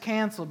when it's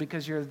canceled,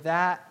 because you're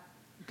that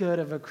good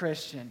of a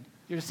Christian.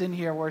 You're sitting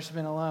here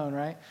worshiping alone,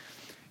 right?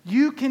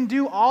 You can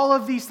do all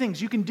of these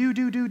things. You can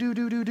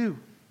do.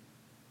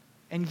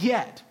 And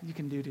yet, you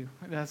can do.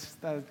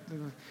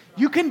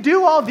 You can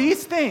do all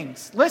these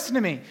things. Listen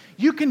to me.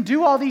 You can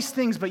do all these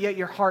things, but yet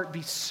your heart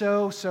be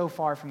so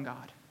far from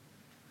God.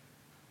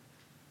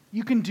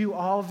 You can do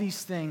all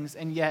these things,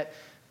 and yet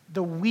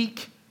the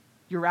week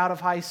you're out of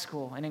high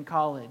school and in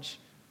college,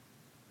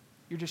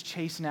 you're just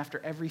chasing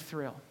after every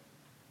thrill.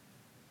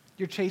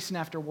 You're chasing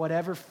after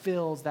whatever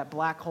fills that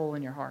black hole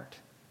in your heart.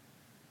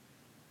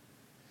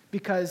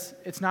 Because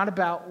it's not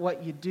about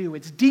what you do.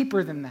 It's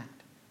deeper than that.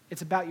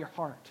 It's about your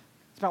heart.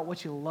 It's about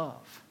what you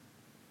love.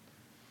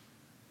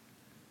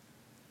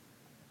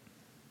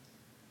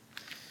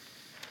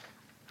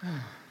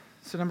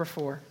 So number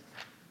 4.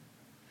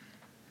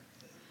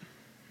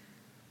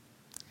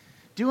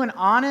 Do an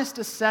honest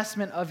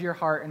assessment of your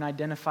heart and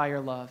identify your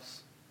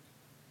loves.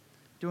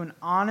 Do an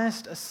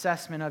honest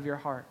assessment of your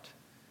heart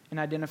and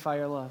identify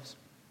your loves.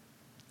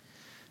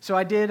 So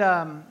I did,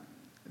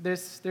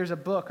 there's a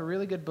book, a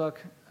really good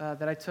book,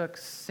 that I took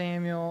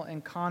Samuel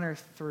and Connor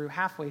through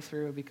halfway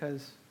through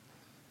because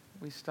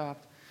we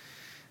stopped.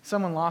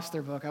 Someone lost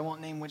their book. I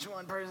won't name which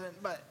one person,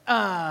 but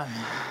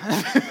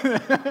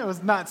it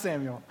was not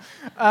Samuel.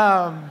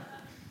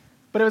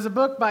 But it was a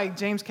book by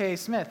James K.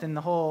 Smith, and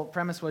the whole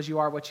premise was you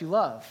are what you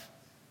love,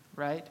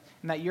 right?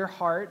 And that your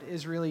heart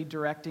is really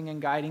directing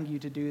and guiding you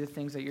to do the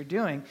things that you're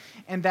doing,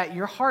 and that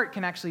your heart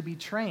can actually be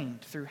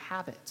trained through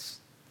habits.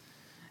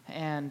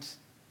 And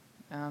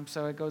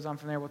so it goes on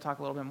from there. We'll talk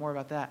a little bit more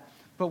about that.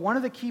 But one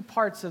of the key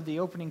parts of the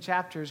opening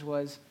chapters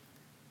was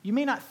you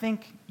may not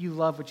think you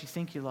love what you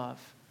think you love.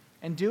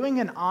 And doing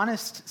an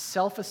honest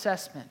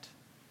self-assessment.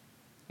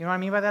 You know what I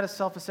mean by that, a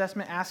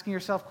self-assessment? Asking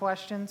yourself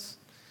questions.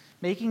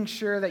 Making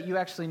sure that you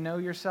actually know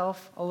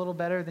yourself a little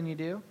better than you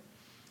do.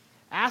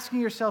 Asking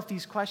yourself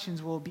these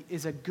questions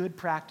is a good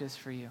practice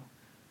for you.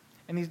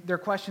 And they're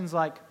questions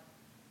like,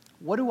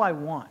 what do I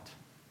want?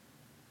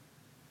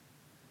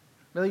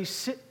 Really,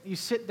 you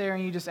sit there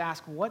and you just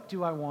ask, what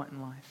do I want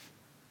in life?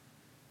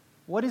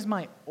 What is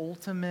my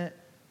ultimate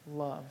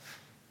love?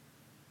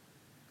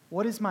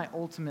 What is my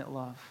ultimate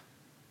love?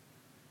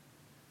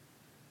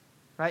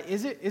 Right?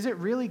 Is it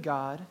really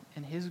God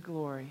and His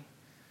glory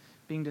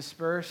being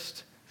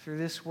dispersed through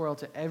this world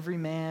to every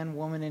man,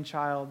 woman, and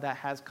child that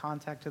has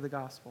contact to the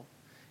gospel,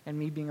 and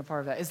me being a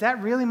part of that? Is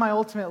that really my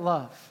ultimate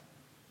love?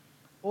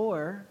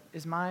 Or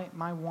is my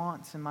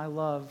wants and my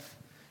love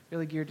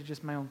really geared to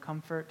just my own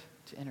comfort,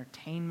 to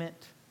entertainment,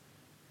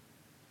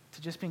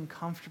 to just being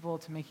comfortable,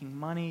 to making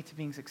money, to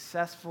being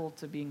successful,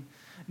 to being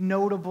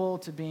notable,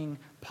 to being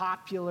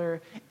popular,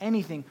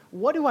 anything?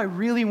 What do I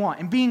really want?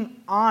 And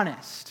being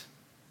honest.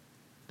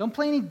 Don't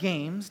play any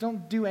games.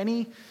 Don't do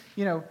any,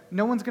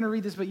 no one's going to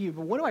read this but you.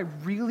 But what do I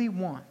really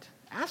want?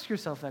 Ask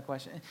yourself that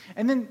question.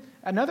 And then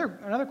another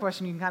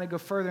question, you can kind of go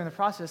further in the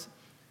process.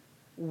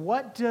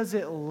 What does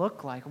it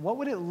look like? What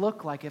would it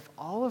look like if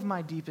all of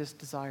my deepest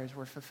desires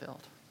were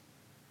fulfilled?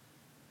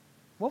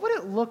 What would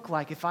it look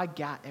like if I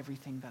got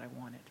everything that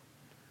I wanted?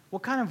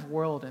 What kind of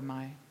world am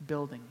I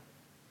building?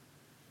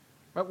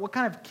 Right? What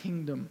kind of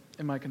kingdom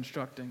am I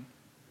constructing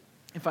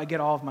if I get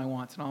all of my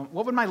wants? And all?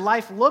 What would my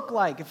life look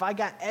like if I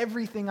got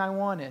everything I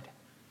wanted?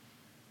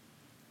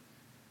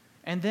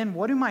 And then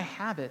what do my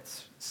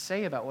habits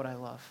say about what I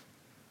love?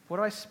 What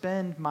do I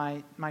spend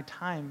my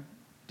time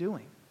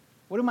doing?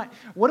 What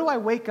do I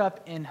wake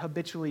up and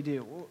habitually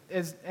do?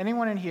 Is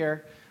anyone in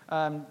here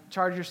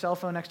charge your cell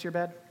phone next to your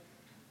bed?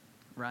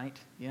 Right,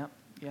 yep.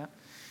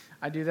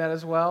 I do that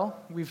as well.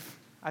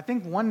 I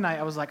think one night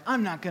I was like,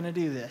 I'm not going to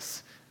do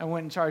this. I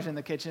went and charged it in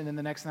the kitchen, and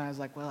the next night I was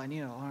like, well, I need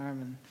an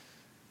alarm, and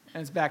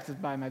it's back to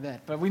by my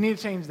bed. But we need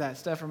to change that.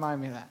 Steph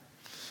reminded me of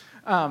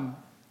that.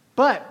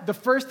 But the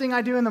first thing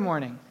I do in the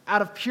morning,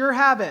 out of pure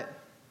habit,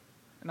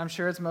 and I'm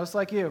sure it's most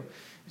like you,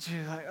 it's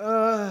you're like,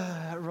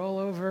 roll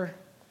over,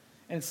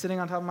 and it's sitting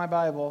on top of my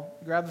Bible,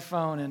 grab the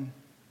phone, and,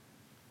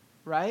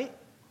 right?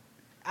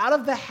 Out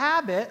of the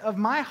habit of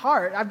my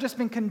heart, I've just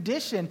been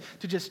conditioned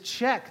to just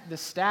check the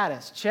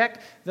status, check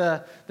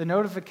the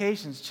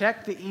notifications,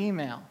 check the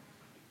email.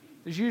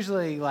 There's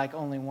usually like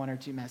only one or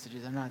two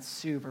messages. I'm not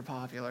super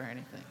popular or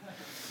anything.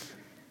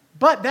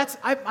 But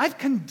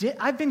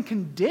I've been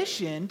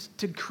conditioned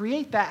to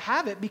create that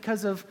habit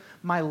because of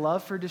my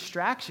love for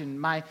distraction,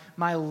 my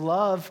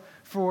love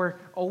for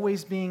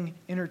always being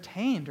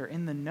entertained or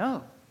in the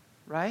know,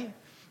 right?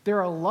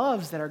 There are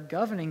loves that are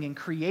governing and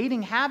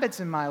creating habits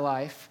in my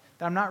life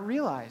that I'm not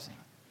realizing.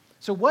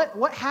 So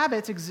what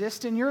habits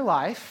exist in your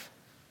life,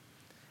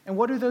 and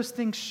what do those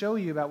things show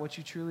you about what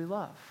you truly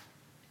love?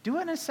 Do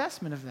an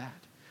assessment of that.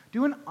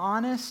 Do an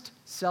honest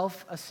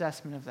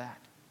self-assessment of that.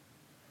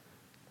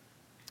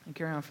 And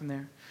carry on from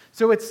there.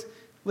 So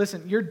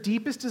listen, your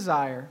deepest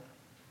desire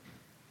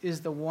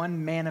is the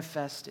one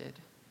manifested,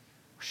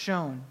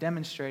 shown,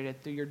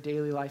 demonstrated through your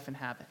daily life and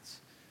habits.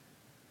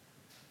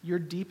 Your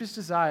deepest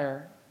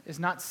desire is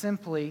not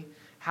simply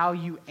how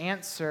you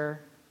answer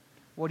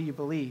what do you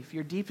believe.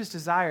 Your deepest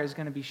desire is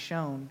going to be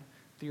shown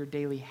through your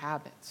daily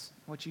habits,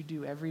 what you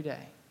do every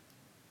day.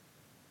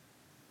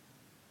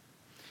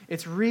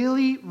 It's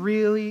really,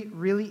 really,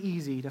 really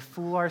easy to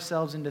fool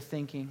ourselves into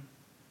thinking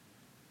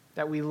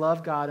that we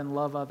love God and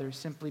love others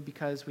simply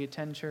because we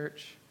attend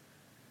church,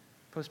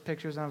 post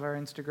pictures on our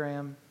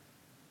Instagram,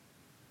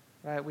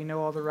 right? We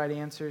know all the right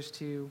answers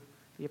to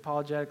the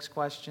apologetics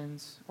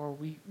questions,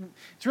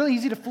 it's really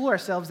easy to fool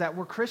ourselves that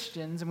we're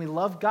Christians and we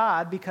love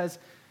God because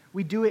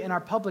we do it in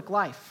our public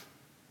life.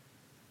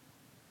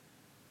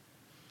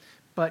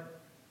 But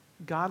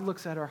God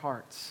looks at our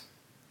hearts.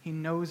 He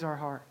knows our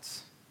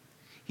hearts.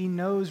 He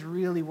knows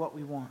really what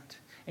we want.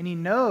 And He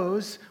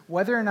knows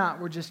whether or not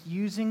we're just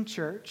using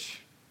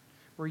church,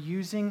 we're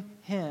using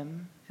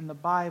Him in the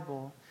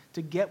Bible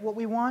to get what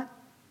we want,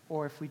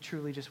 or if we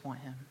truly just want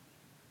Him.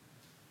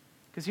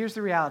 Because here's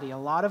the reality. A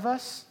lot of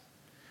us,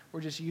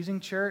 We're just using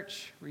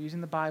church, we're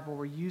using the Bible,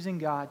 we're using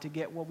God to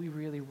get what we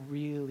really,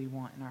 really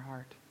want in our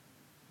heart.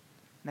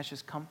 And that's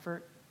just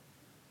comfort.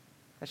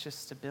 That's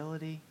just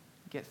stability,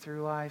 get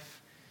through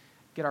life,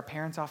 get our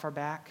parents off our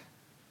back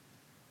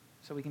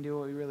so we can do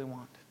what we really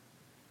want.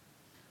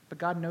 But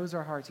God knows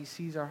our hearts. He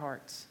sees our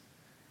hearts.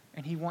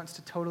 And he wants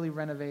to totally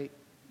renovate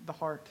the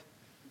heart.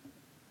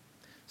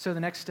 So the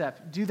next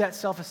step, do that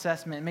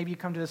self-assessment. Maybe you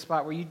come to the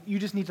spot where you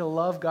just need to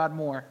love God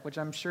more, which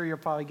I'm sure you'll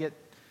probably get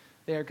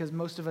there because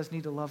most of us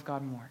need to love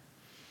God more.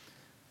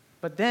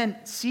 But then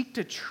seek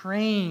to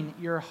train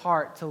your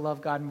heart to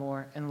love God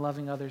more, and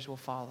loving others will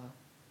follow.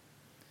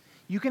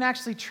 You can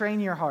actually train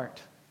your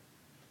heart.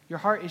 Your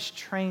heart is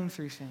trained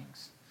through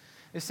things.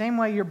 The same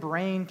way your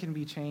brain can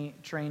be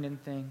trained in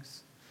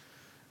things,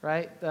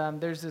 right?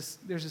 There's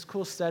this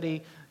cool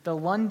study.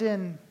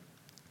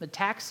 The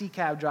taxi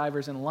cab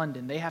drivers in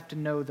London, they have to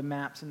know the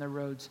maps and the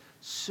roads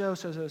so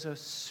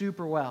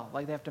super well.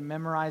 Like they have to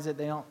memorize it.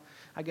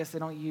 I guess they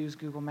don't use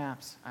Google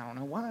Maps. I don't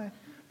know why,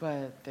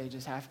 but they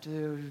just have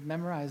to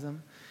memorize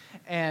them.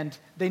 And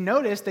they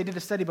noticed, they did a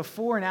study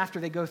before and after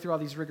they go through all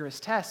these rigorous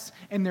tests,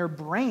 and their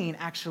brain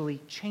actually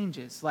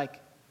changes,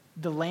 like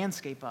the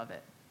landscape of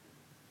it.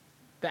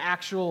 The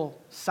actual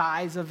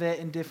size of it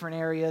in different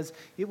areas,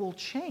 it will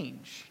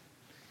change.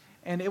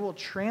 And it will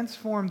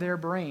transform their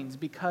brains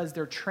because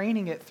they're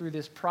training it through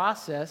this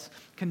process,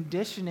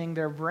 conditioning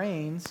their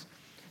brains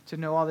to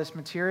know all this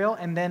material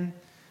and then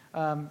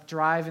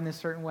drive in this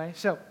certain way.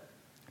 So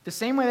the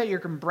same way that your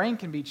brain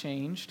can be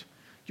changed,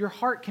 your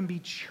heart can be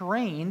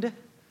trained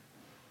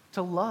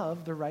to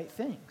love the right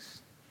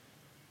things.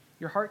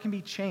 Your heart can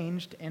be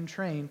changed and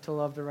trained to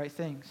love the right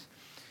things.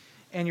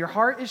 And your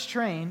heart is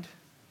trained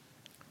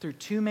through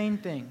two main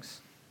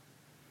things.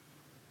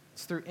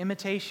 It's through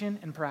imitation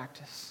and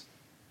practice.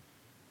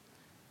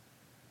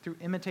 Through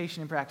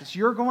imitation and practice.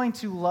 You're going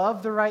to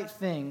love the right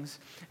things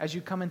as you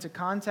come into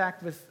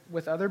contact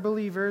with other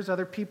believers,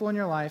 other people in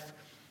your life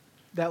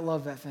that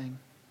love that thing.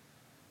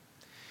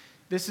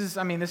 This is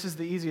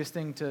the easiest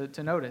thing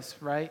to notice,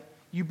 right?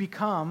 You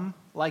become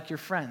like your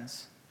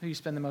friends who you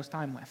spend the most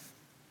time with.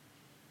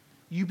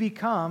 You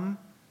become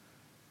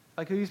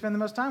like who you spend the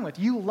most time with.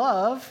 You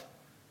love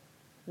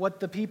what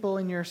the people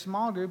in your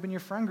small group and your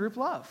friend group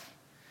love.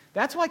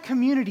 That's why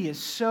community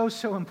is so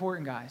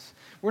important, guys.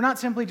 We're not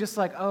simply just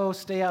like, oh,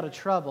 stay out of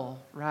trouble,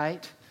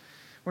 right?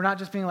 We're not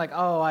just being like,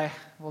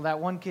 that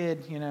one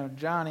kid,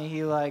 Johnny,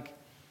 he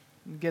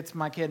gets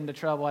my kid into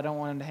trouble. I don't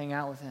want him to hang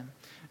out with him.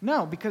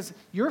 No, because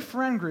your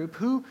friend group,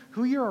 who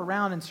you're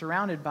around and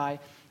surrounded by,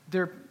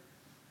 they're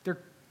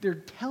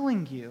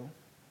telling you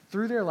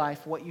through their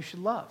life what you should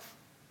love.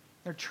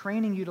 They're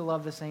training you to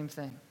love the same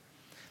thing.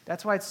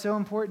 That's why it's so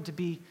important to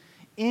be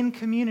in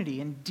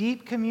community, in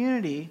deep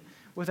community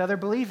with other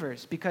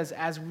believers, because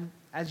as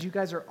you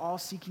guys are all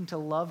seeking to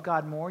love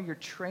God more, you're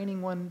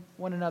training one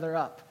another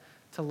up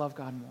to love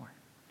God more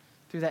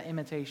through that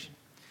imitation.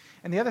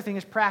 And the other thing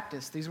is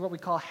practice. These are what we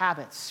call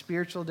habits,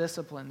 spiritual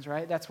disciplines,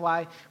 right? That's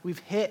why we've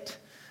hit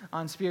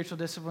on spiritual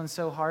disciplines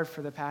so hard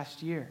for the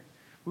past year.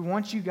 We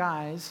want you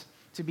guys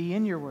to be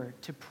in your word,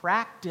 to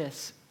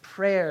practice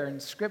prayer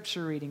and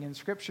scripture reading and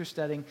scripture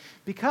studying,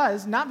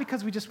 not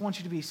because we just want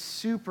you to be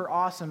super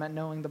awesome at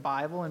knowing the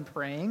Bible and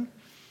praying,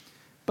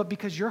 but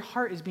because your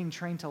heart is being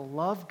trained to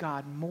love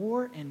God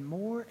more and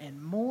more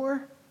and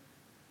more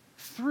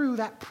through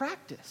that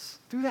practice,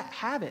 through that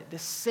habit,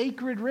 this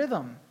sacred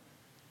rhythm.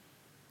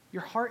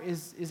 Your heart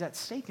is at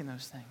stake in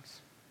those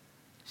things.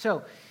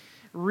 So,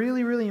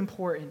 really, really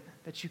important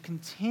that you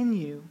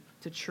continue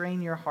to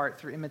train your heart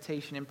through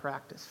imitation and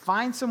practice.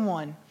 Find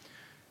someone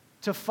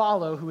to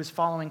follow who is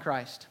following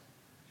Christ.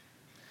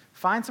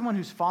 Find someone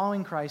who's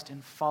following Christ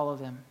and follow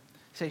them.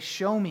 Say,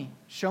 show me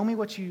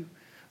what you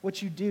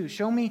do.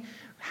 Show me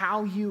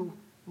how you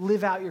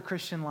live out your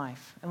Christian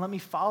life, and let me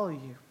follow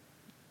you.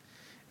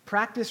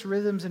 Practice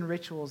rhythms and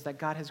rituals that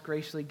God has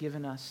graciously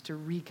given us to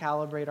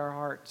recalibrate our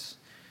hearts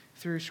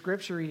through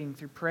scripture reading,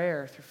 through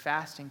prayer, through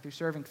fasting, through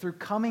serving, through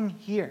coming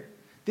here.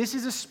 This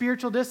is a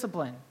spiritual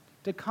discipline.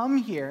 To come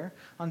here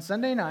on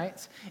Sunday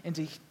nights and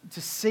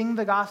to sing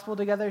the gospel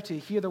together, to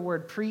hear the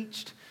word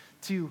preached,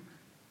 to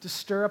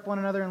stir up one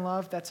another in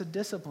love, that's a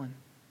discipline.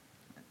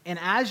 And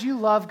as you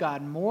love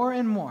God more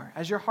and more,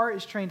 as your heart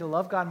is trained to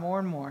love God more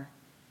and more,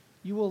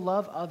 you will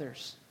love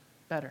others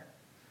better.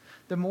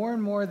 The more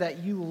and more that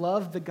you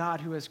love the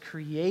God who has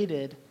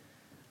created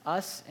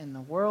us and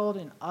the world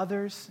and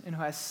others, and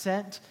who has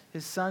sent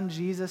his son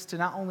Jesus to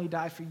not only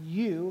die for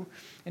you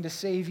and to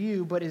save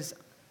you, but is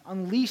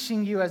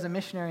unleashing you as a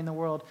missionary in the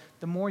world,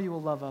 the more you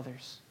will love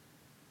others.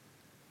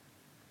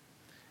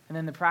 And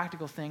then the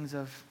practical things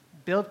of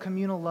build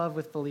communal love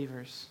with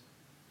believers.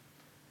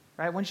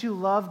 Right? Once you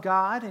love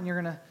God and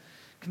you're going to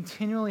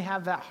continually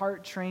have that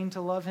heart trained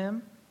to love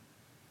him,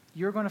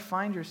 you're going to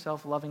find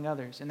yourself loving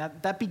others. And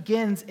that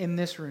begins in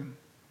this room.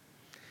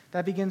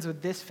 That begins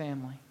with this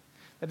family.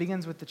 That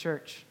begins with the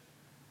church.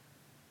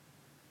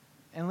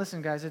 And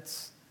listen, guys,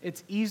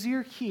 it's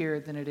easier here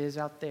than it is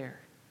out there.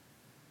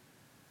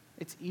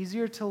 It's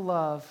easier to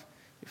love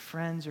your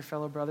friends, your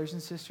fellow brothers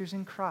and sisters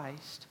in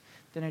Christ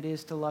than it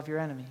is to love your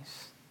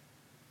enemies.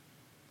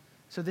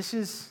 So this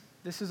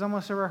is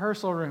almost a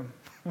rehearsal room.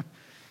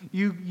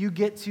 You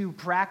get to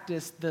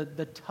practice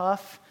the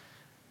tough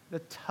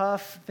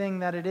thing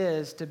that it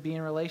is to be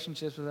in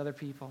relationships with other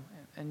people.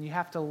 And you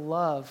have to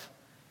love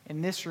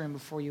in this room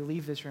before you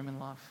leave this room in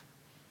love.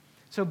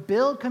 So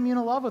build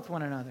communal love with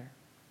one another.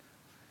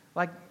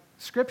 Like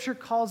Scripture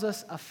calls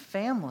us a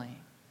family.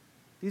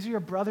 These are your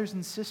brothers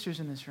and sisters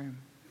in this room.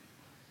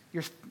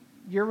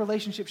 Your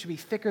relationship should be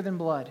thicker than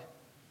blood.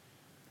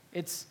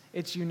 It's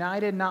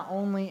united not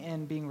only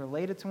in being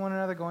related to one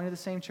another, going to the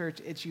same church,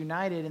 it's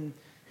united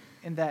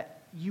in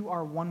that you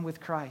are one with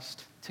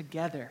Christ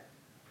together.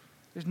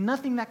 There's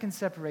nothing that can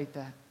separate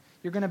that.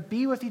 You're going to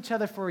be with each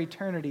other for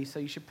eternity, so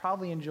you should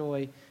probably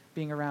enjoy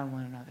being around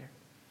one another.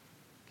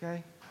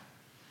 Okay?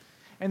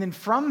 And then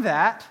from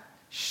that,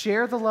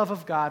 share the love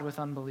of God with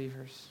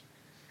unbelievers.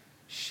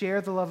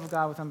 Share the love of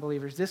God with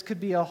unbelievers. This could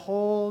be a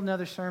whole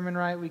nother sermon,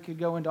 right? We could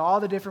go into all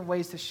the different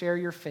ways to share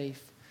your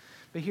faith.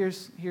 But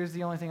here's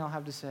the only thing I'll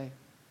have to say.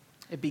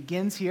 It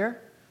begins here,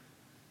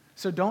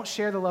 so don't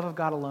share the love of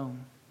God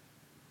alone.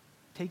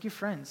 Take your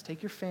friends,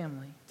 take your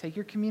family, take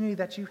your community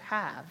that you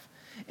have,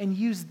 and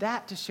use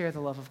that to share the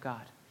love of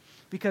God.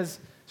 Because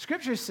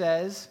Scripture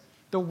says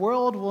the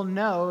world will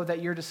know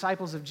that you're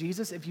disciples of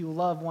Jesus if you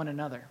love one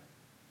another.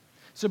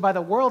 So by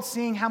the world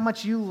seeing how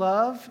much you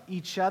love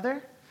each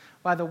other,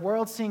 by the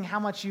world seeing how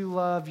much you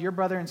love your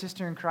brother and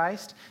sister in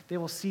Christ, they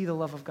will see the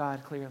love of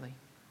God clearly.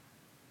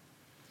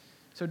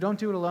 So don't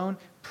do it alone.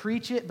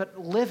 Preach it, but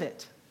live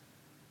it.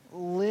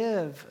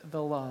 Live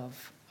the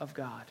love of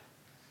God.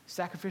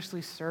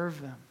 Sacrificially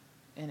serve them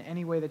in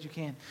any way that you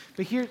can.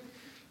 But here,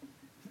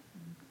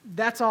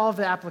 that's all of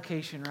the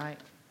application, right?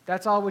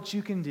 That's all what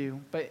you can do.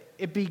 But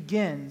it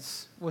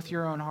begins with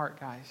your own heart,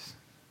 guys.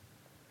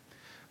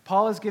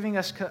 Paul is giving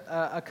us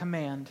a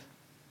command.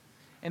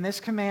 And this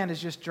command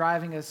is just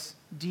driving us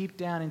deep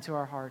down into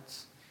our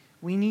hearts.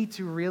 We need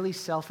to really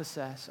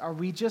self-assess. Are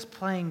we just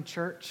playing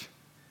church?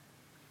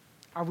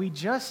 Are we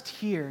just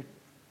here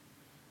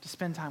to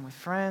spend time with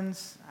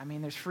friends? I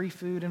mean, there's free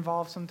food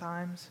involved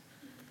sometimes.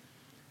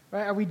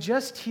 Right? Are we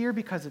just here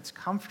because it's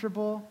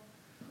comfortable,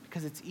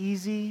 because it's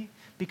easy,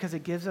 because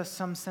it gives us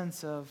some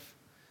sense of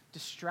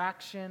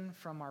distraction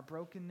from our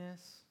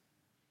brokenness?